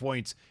 25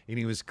 points, and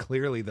he was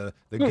clearly the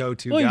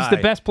go-to guy. He was the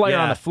best player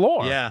on the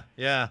floor. Yeah.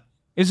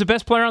 He was the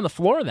best player on the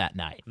floor that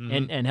night,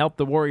 and helped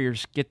the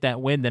Warriors get that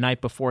win the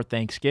night before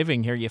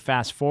Thanksgiving. Here you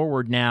fast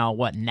forward now,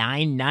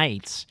 9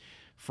 nights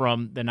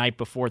from the night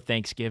before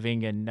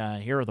Thanksgiving, and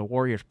here are the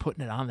Warriors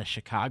putting it on the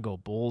Chicago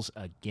Bulls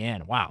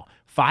again. Wow,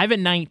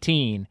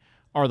 5-19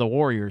 are the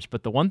Warriors,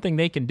 but the one thing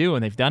they can do,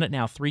 and they've done it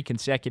now 3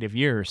 consecutive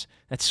years,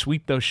 that's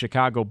sweep those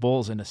Chicago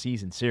Bulls in a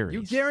season series.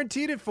 You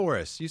guaranteed it for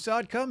us. You saw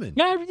it coming.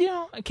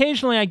 Yeah,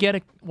 occasionally I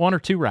get 1 or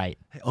 2 right.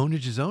 Hey,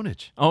 ownage is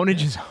ownage.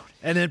 Ownage is ownage.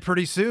 And then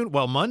pretty soon,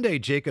 Monday,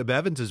 Jacob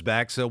Evans is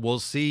back, so we'll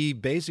see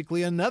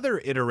basically another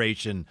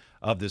iteration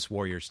of this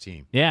Warriors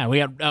team. Yeah, we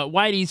got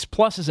Whitey's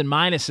pluses and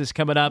minuses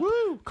coming up.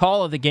 Woo!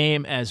 Call of the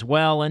game as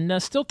well,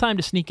 and still time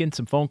to sneak in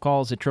some phone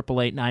calls at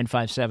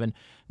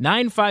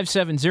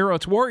 888-957-9570.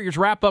 It's Warriors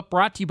Wrap-Up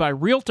brought to you by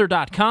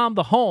Realtor.com,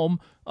 the home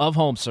of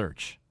home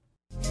search.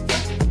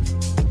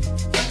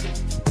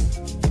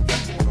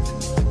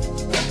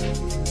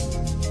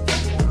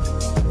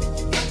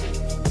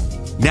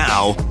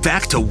 Now,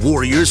 back to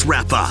Warriors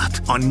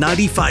Wrap-Up on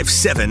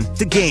 95.7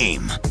 The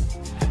Game.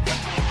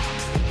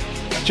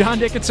 John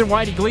Dickinson,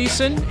 Whitey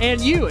Gleason,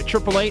 and you at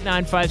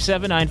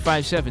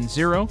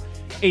 888-957-9570,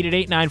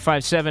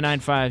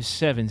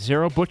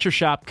 888-957-9570. Butcher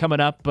Shop coming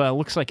up.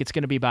 Looks like it's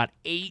going to be about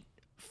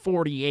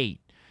 8:48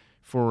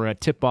 for a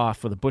tip-off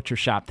for the Butcher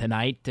Shop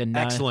tonight. And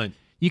excellent.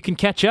 You can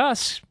catch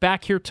us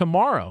back here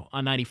tomorrow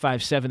on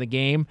 95.7 The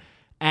Game.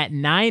 At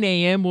 9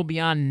 a.m., we'll be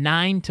on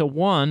 9 to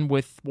 1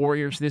 with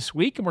Warriors This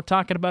Week, and we're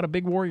talking about a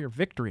big Warrior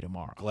victory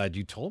tomorrow. Glad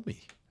you told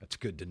me. That's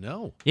good to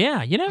know.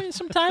 Yeah,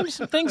 sometimes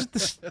some things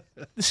with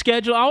the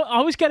schedule. I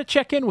always got to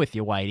check in with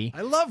you, Whitey.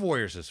 I love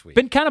Warriors this week.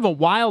 Been kind of a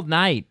wild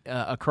night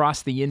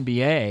across the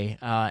NBA,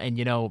 and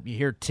you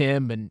hear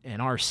Tim and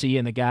RC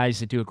and the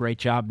guys that do a great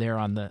job there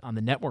on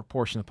the network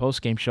portion of the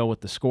postgame show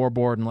with the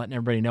scoreboard and letting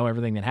everybody know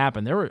everything that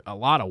happened. There were a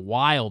lot of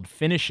wild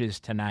finishes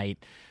tonight,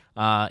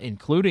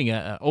 including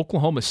a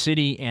Oklahoma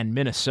City and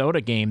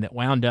Minnesota game that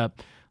wound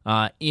up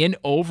in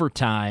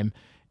overtime,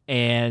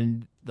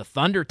 and the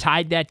Thunder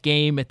tied that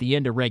game at the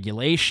end of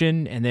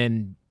regulation and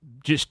then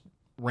just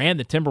ran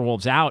the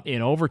Timberwolves out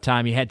in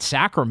overtime. You had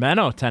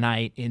Sacramento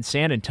tonight in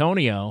San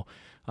Antonio.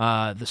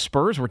 The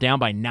Spurs were down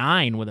by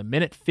 9 with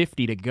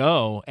 1:50 to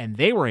go, and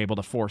they were able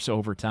to force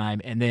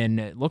overtime. And then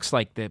it looks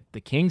like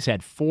the Kings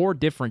had 4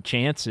 different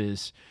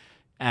chances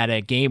at a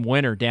game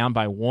winner down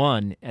by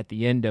 1 at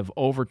the end of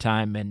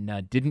overtime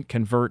and didn't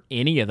convert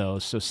any of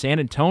those. So San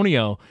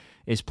Antonio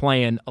is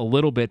playing a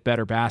little bit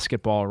better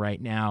basketball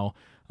right now,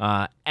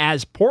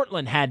 as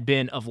Portland had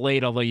been of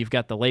late, although you've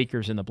got the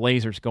Lakers and the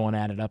Blazers going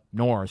at it up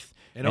north.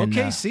 And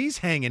OKC's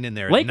hanging in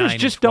there at Lakers 9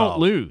 just and 12. don't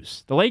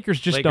lose. The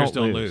Lakers just don't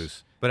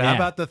lose. But how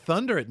about the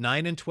Thunder at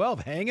 9 and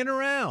 12, hanging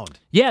around?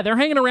 Yeah, they're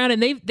hanging around,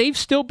 and they've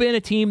still been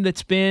a team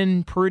that's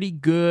been pretty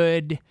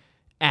good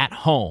at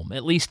home,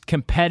 at least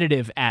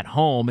competitive at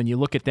home. And you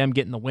look at them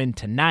getting the win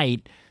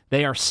tonight,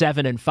 they are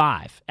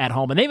 7-5 at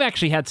home. And they've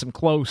actually had some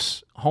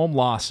close home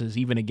losses,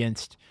 even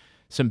against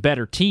some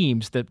better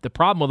teams. The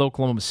problem with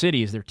Oklahoma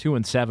City is they're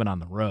 2-7 on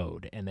the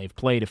road, and they've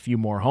played a few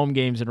more home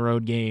games than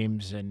road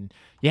games. And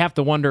you have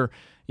to wonder,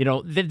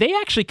 they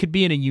actually could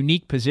be in a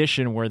unique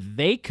position where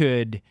they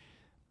could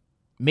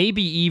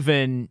maybe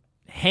even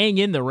hang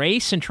in the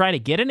race and try to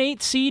get an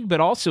 8 seed, but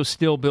also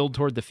still build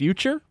toward the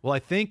future. Well, I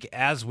think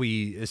as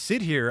we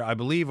sit here, I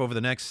believe over the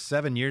next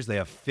 7 years, they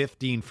have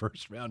 15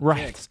 first-round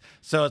picks.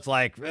 So it's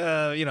like,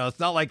 it's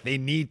not like they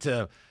need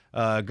to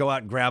go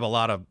out and grab a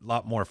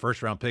lot more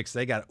first-round picks.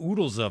 They got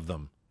oodles of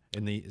them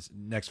in the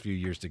next few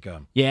years to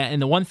come. Yeah,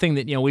 and the one thing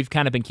that we've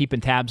kind of been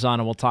keeping tabs on,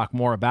 and we'll talk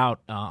more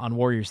about on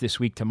Warriors This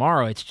Week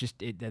tomorrow. It's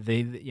just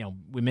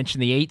we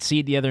mentioned the 8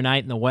 seed the other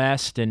night in the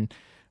West, and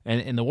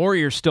the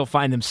Warriors still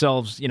find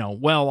themselves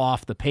well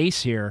off the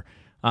pace here,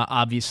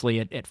 obviously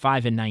at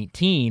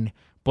 5-19.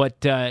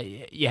 But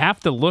you have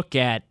to look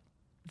at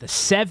the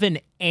 7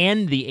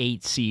 and the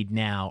 8 seed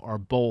now are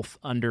both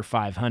under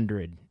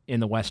 500 in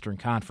the Western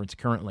Conference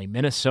currently.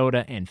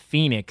 Minnesota and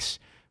Phoenix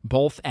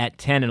both at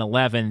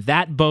 10-11.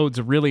 That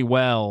bodes really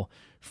well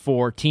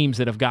for teams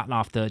that have gotten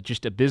off the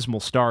just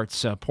abysmal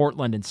starts.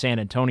 Portland and San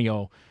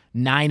Antonio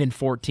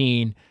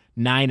 9-14,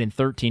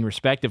 9-13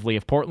 respectively.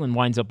 If Portland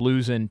winds up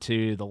losing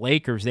to the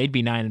Lakers, they'd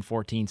be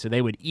 9-14, so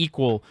they would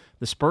equal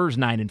the Spurs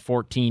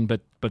 9-14.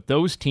 But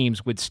those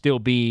teams would still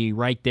be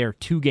right there,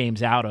 2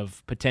 games out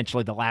of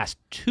potentially the last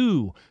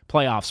 2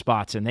 playoff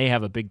spots, and they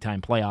have a big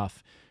time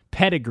playoff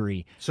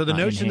pedigree. So the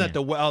notion that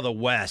the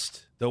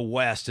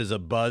West is a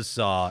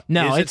buzzsaw.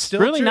 No, is it's it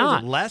still really true?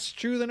 not. Is it less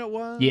true than it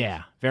was?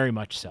 Yeah, very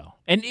much so.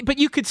 But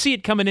you could see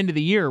it coming into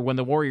the year when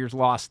the Warriors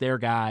lost their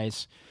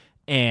guys,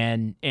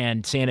 and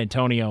San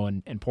Antonio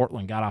and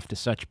Portland got off to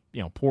such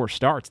poor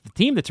starts. The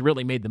team that's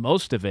really made the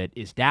most of it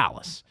is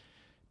Dallas.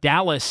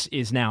 Dallas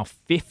is now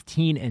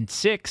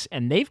 15-6,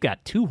 and they've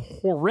got 2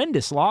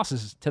 horrendous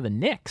losses to the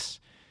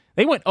Knicks.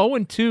 They went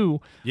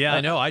 0-2. Yeah,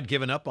 I know. I'd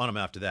given up on them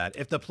after that.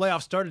 If the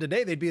playoffs started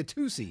today, they'd be a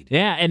 2 seed.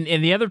 Yeah, and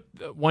the other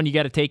one you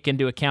got to take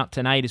into account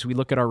tonight as we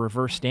look at our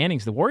reverse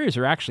standings, the Warriors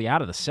are actually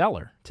out of the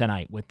cellar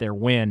tonight with their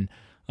win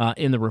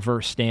in the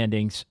reverse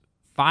standings.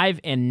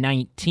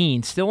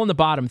 5-19, still in the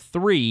bottom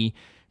 3,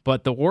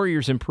 but the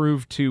Warriors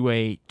improved to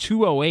a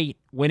 .208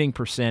 winning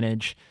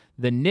percentage.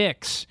 The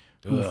Knicks,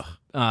 who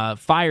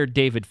fired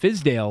David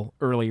Fizdale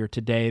earlier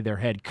today, their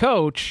head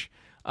coach,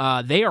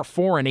 they are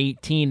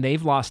 4-18.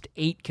 They've lost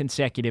 8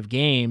 consecutive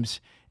games,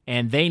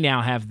 and they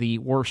now have the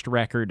worst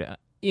record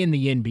in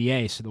the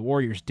NBA. So the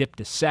Warriors dipped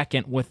to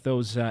second with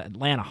those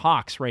Atlanta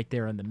Hawks right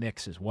there in the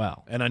mix as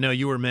well. And I know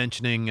you were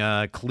mentioning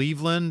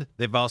Cleveland.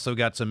 They've also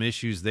got some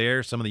issues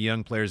there. Some of the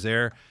young players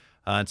there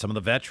and some of the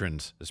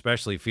veterans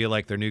especially feel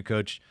like their new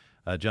coach,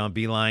 John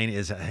Beilein,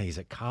 he's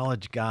a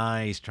college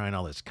guy. He's trying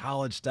all this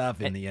college stuff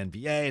in the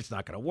NBA. It's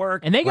not going to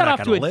work. And they got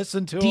off to a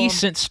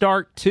decent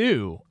start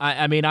too.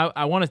 I mean,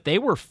 they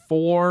were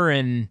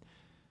 4-5,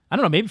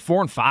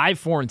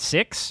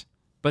 4-6.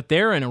 But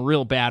they're in a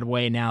real bad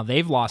way now.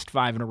 They've lost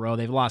 5 in a row.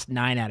 They've lost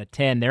 9 out of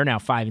 10. They're now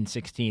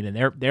 5-16,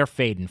 and they're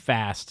fading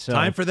fast. So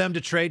time for them to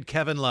trade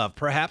Kevin Love,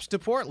 perhaps to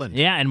Portland.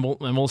 Yeah, and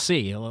we'll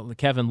see.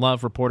 Kevin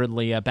Love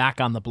reportedly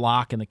back on the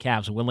block, and the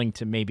Cavs willing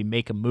to maybe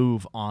make a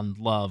move on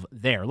Love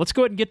there. Let's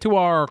go ahead and get to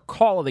our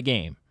call of the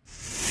game.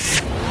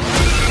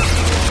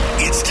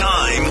 It's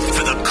time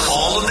for the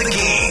call of the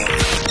game.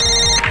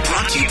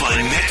 Brought to you by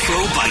Metro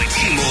by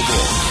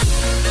T-Mobile.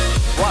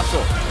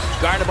 Russell,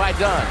 guarded by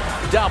Dunn.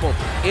 Doubled,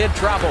 in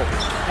trouble,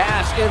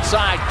 pass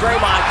inside,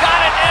 Draymond got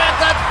it, and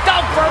the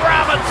dunk for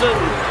Robinson!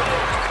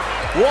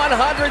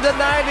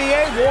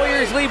 198,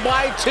 Warriors lead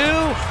by 2.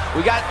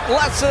 We got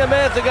less than a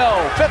minute to go,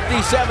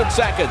 57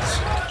 seconds.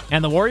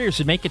 And the Warriors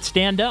would make it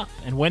stand up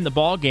and win the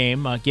ball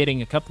game,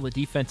 getting a couple of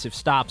defensive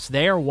stops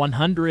there.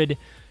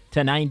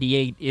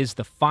 100-98 is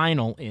the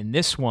final in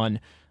this one.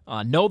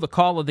 Know the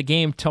call of the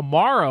game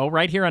tomorrow,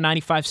 right here on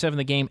 95.7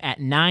 The Game at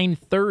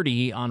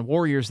 9:30 on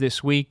Warriors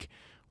This Week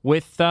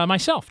with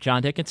myself,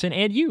 John Dickinson,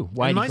 and you,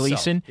 Whitey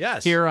Gleason,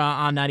 here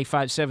on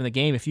 95.7 The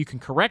Game. If you can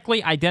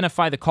correctly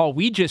identify the call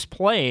we just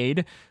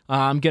played,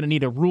 I'm going to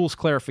need a rules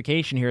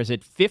clarification here. Is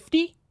it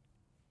 $50?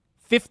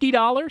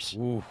 $50?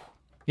 Ooh.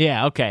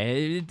 Yeah,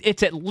 okay.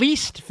 It's at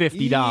least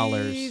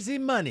 $50. Easy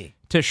money.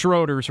 To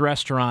Schroeder's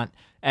Restaurant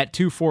at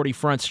 240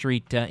 Front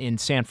Street in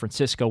San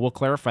Francisco. We'll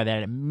clarify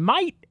that. It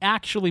might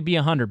actually be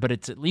 $100, but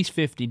it's at least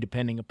 $50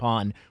 depending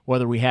upon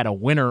whether we had a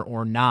winner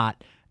or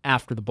not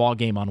after the ball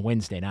game on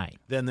Wednesday night.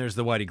 Then there's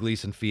the Whitey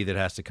Gleason fee that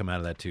has to come out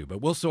of that too,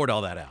 but we'll sort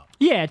all that out.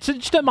 Yeah, it's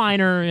just a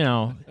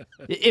minor,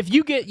 If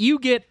you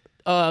get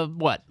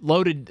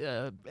loaded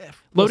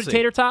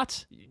tater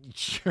tots?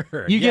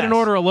 Sure. You get an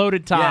order of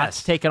loaded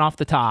tots taken off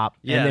the top.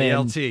 Yeah, and then,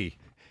 the LT.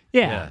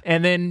 Yeah,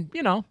 and then,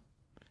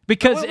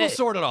 because we'll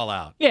sort it all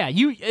out. Yeah,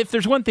 if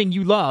there's one thing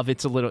you love,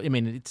 it's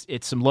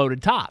it's some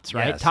loaded tots,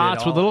 right? Yes,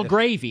 tots with a little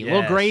gravy,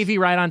 little gravy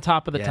right on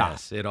top of the top.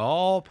 Yes, it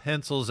all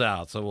pencils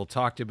out. So we'll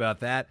talk to you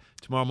about that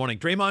tomorrow morning.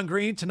 Draymond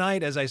Green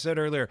tonight, as I said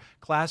earlier,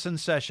 class in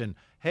session.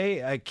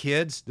 Hey,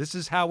 kids, this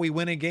is how we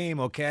win a game,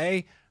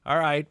 okay? All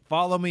right,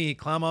 follow me,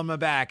 climb on my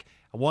back.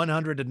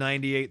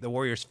 100-98, the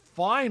Warriors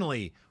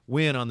finally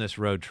win on this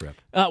road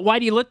trip.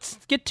 Whitey, let's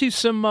get to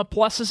some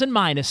pluses and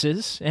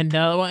minuses, and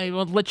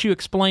I'll let you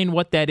explain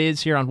what that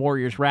is here on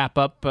Warriors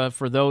Wrap-Up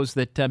for those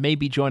that may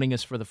be joining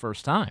us for the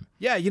first time.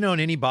 Yeah, in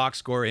any box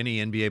score, any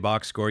NBA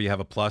box score, you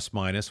have a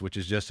plus-minus, which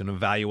is just an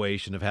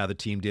evaluation of how the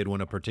team did when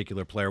a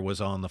particular player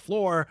was on the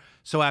floor.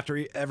 So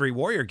after every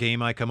Warrior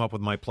game, I come up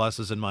with my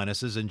pluses and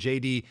minuses, and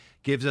JD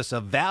gives us a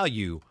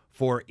value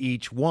for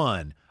each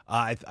one.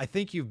 I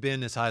think you've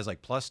been as high as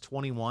like plus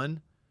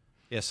 21.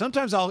 Yeah,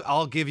 sometimes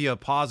I'll give you a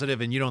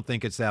positive and you don't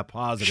think it's that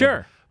positive.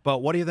 Sure. But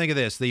what do you think of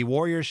this? The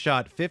Warriors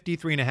shot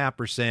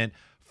 53.5%,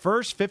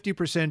 first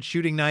 50%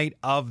 shooting night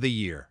of the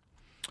year.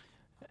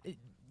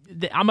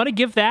 I'm going to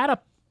give that I'm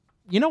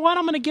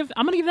going to give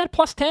that a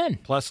plus 10.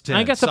 Plus 10. I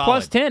think that's solid. A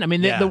plus 10. I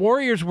mean, the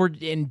Warriors were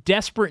in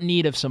desperate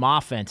need of some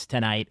offense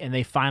tonight, and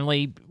they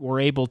finally were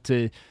able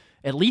to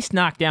at least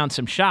knock down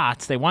some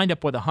shots. They wind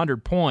up with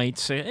 100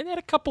 points and had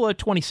a couple of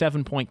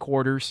 27-point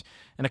quarters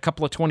and a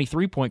couple of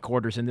 23-point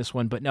quarters in this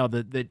one. But no,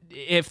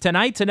 if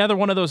tonight's another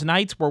one of those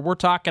nights where we're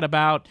talking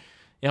about,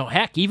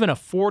 heck, even a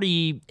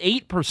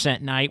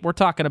 48% night, we're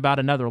talking about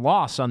another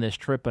loss on this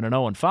trip and an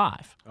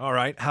 0-5. All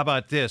right. How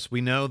about this? We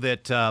know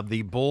that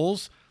the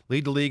Bulls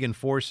lead the league in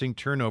forcing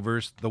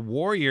turnovers. The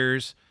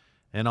Warriors,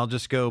 and I'll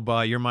just go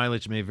by your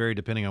mileage may vary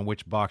depending on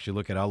which box you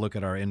look at. I'll look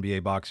at our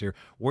NBA box here.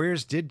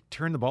 Warriors did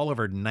turn the ball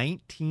over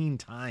 19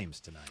 times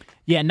tonight.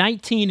 Yeah,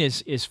 19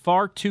 is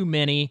far too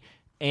many,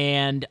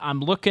 and I'm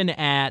looking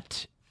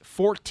at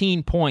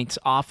 14 points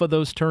off of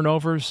those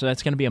turnovers, so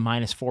that's going to be a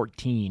minus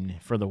 14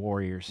 for the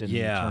Warriors in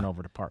the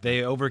turnover department.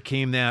 They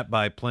overcame that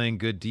by playing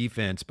good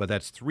defense, but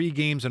that's 3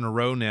 games in a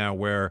row now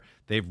where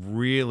they've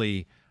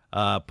really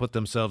put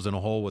themselves in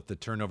a hole with the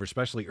turnover,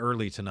 especially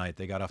early tonight.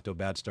 They got off to a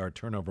bad start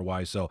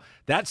turnover-wise, so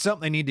that's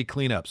something they need to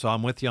clean up. So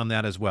I'm with you on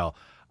that as well.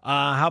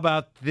 How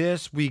about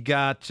this? We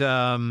got,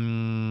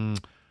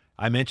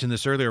 I mentioned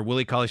this earlier,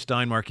 Willie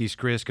Cauley-Stein, Marquise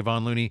Chris,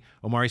 Kevon Looney,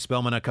 Omari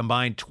Spellman, a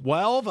combined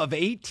 12 of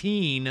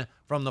 18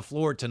 from the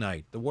floor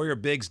tonight. The Warrior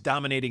bigs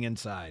dominating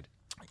inside.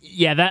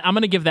 Yeah, I'm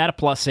going to give that a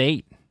plus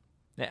 8.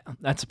 Yeah,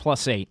 that's a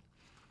plus 8.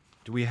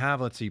 Do we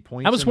have, let's see,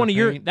 points that was in one the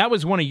of paint? That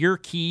was one of your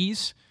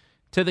keys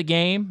to the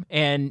game,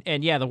 and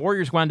yeah, the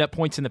Warriors wound up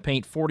points in the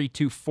paint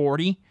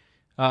 42-40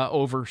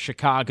 over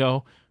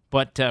Chicago,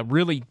 but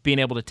really being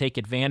able to take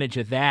advantage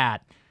of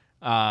that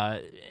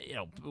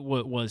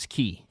was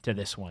key to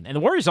this one. And the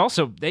Warriors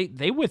also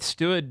they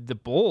withstood the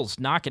Bulls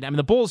knocking. I mean,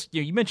 the Bulls,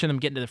 you mentioned them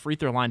getting to the free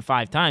throw line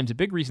 5 times. A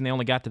big reason they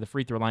only got to the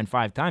free throw line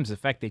 5 times is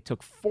the fact they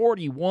took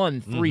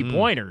 41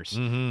 three-pointers.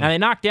 Now they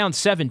knocked down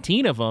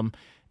 17 of them,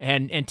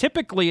 and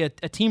typically a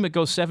team that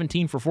goes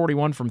 17 for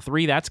 41 from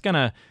 3, that's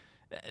gonna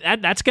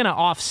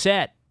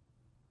offset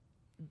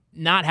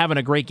not having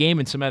a great game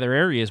in some other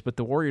areas, but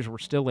the Warriors were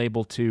still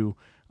able to,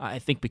 I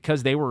think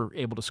because they were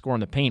able to score in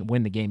the paint,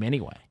 win the game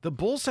anyway. The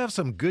Bulls have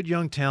some good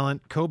young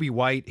talent. Kobe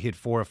White hit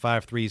 4 of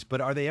 5 threes,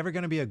 but are they ever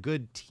going to be a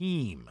good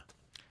team?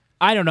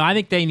 I don't know. I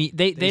think they need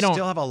they don't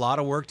still have a lot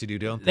of work to do,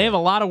 don't they? They have a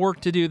lot of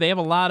work to do. They have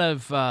a lot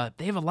of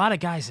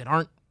guys that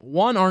aren't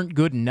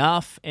good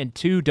enough, and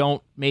 2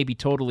 don't maybe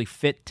totally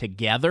fit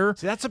together.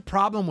 See, that's a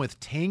problem with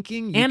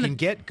tanking. You can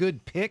get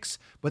good picks,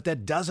 but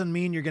that doesn't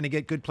mean you're going to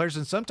get good players.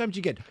 And sometimes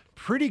you get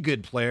pretty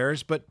good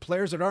players, but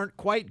players that aren't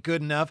quite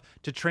good enough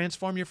to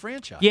transform your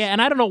franchise. Yeah,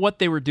 and I don't know what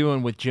they were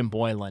doing with Jim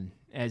Boylan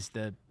as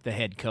the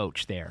head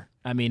coach there.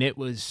 I mean, it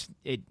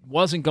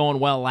wasn't going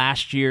well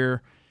last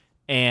year,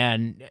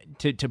 and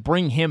to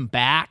bring him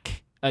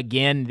back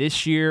again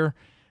this year,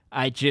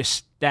 I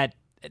just that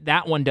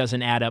one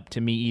doesn't add up to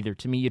me either.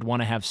 To me, you'd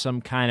want to have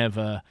some kind of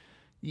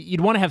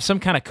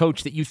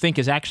coach that you think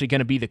is actually going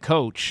to be the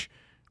coach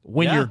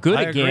when you're good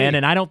again,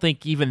 and I don't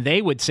think even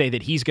they would say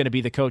that he's going to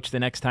be the coach the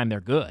next time they're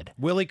good.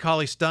 Willie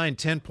Cauley-Stein,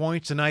 10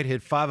 points tonight,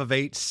 hit 5 of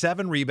 8,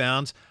 7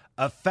 rebounds,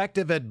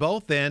 effective at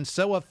both ends,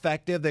 so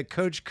effective that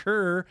Coach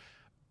Kerr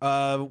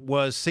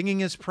was singing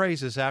his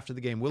praises after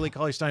the game. Willie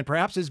Cauley-Stein,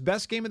 perhaps his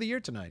best game of the year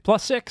tonight.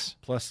 +6.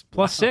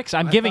 Plus 6.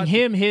 I'm giving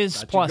him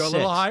his +6. Go a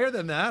little higher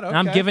than that. Okay.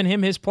 I'm giving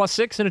him his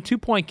 +6 in a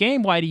 2-point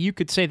game, Whitey. You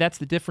could say that's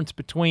the difference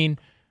between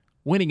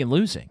winning and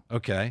losing.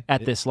 Okay.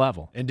 At this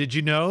level. And did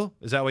you know,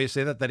 is that why you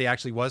say that he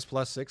actually was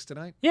 +6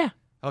 tonight? Yeah.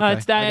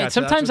 Okay.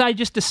 Sometimes I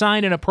just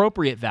assign an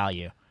appropriate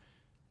value,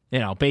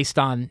 based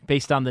on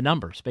the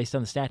numbers, based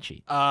on the stat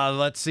sheet.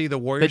 Let's see, the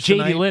Warriors the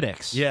tonight.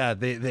 JDlytics. Yeah,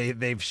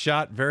 they've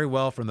shot very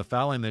well from the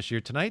fouling this year.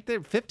 Tonight,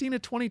 they're 15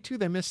 of 22.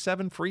 They missed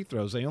 7 free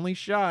throws. They only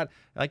shot,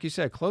 like you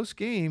said, a close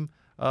game.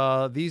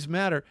 These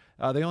matter.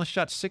 They only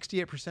shot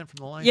 68% from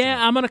the line. Yeah,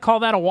 tonight. I'm going to call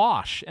that a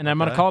wash, and I'm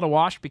going to call it a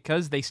wash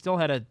because they still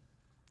had a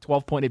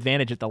 12-point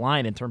advantage at the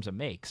line in terms of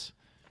makes.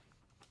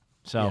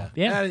 So,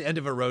 yeah. At the end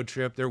of a road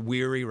trip, they're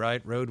weary,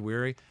 right? Road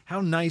weary.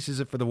 How nice is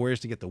it for the Warriors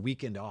to get the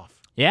weekend off?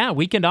 Yeah,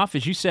 weekend off,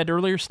 as you said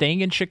earlier,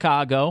 staying in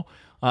Chicago.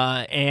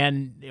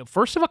 And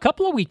first of a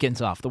couple of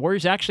weekends off. The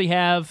Warriors actually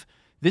have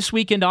this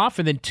weekend off,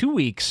 and then 2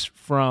 weeks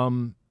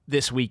from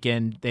this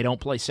weekend, they don't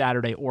play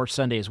Saturday or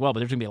Sunday as well. But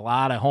there's going to be a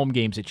lot of home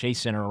games at Chase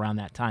Center around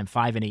that time,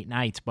 5 and 8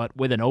 nights, but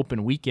with an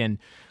open weekend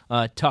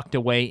tucked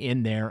away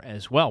in there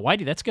as well.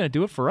 Whitey, that's going to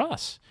do it for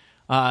us.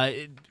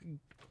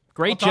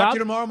 Great job. Talk to you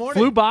tomorrow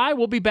morning. Flew by.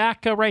 We'll be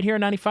back right here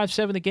on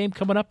 95.7 The Game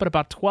coming up in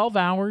about 12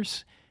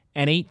 hours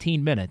and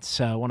 18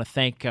 minutes. I want to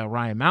thank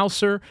Ryan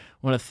Mouser.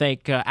 I want to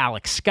thank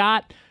Alex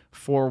Scott.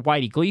 For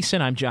Whitey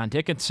Gleason, I'm John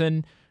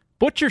Dickinson.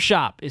 Butcher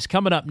Shop is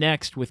coming up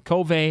next with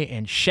Covey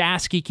and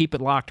Shasky. Keep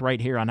it locked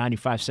right here on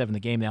 95.7 The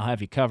Game. They'll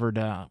have you covered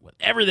with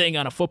everything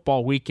on a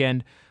football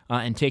weekend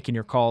and taking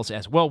your calls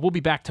as well. We'll be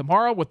back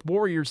tomorrow with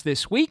Warriors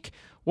this week.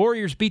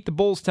 Warriors beat the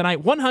Bulls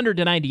tonight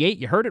 100-98.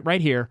 You heard it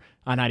right here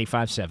on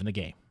 95.7 The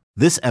Game.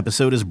 This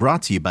episode is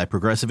brought to you by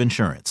Progressive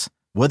Insurance.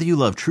 Whether you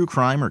love true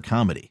crime or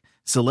comedy,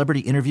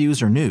 celebrity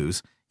interviews or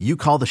news, you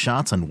call the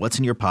shots on what's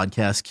in your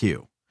podcast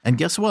queue. And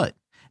guess what?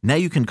 Now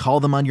you can call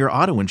them on your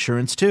auto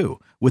insurance too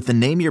with the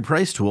Name Your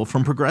Price tool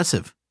from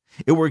Progressive.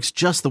 It works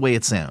just the way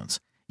it sounds.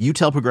 You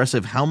tell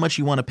Progressive how much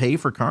you want to pay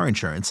for car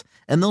insurance,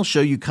 and they'll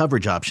show you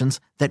coverage options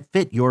that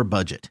fit your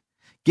budget.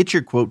 Get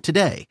your quote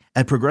today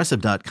at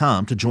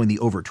Progressive.com to join the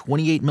over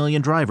 28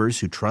 million drivers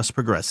who trust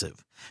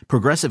Progressive.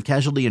 Progressive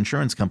Casualty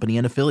Insurance Company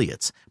and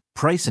Affiliates.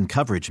 Price and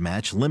coverage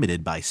match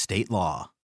limited by state law.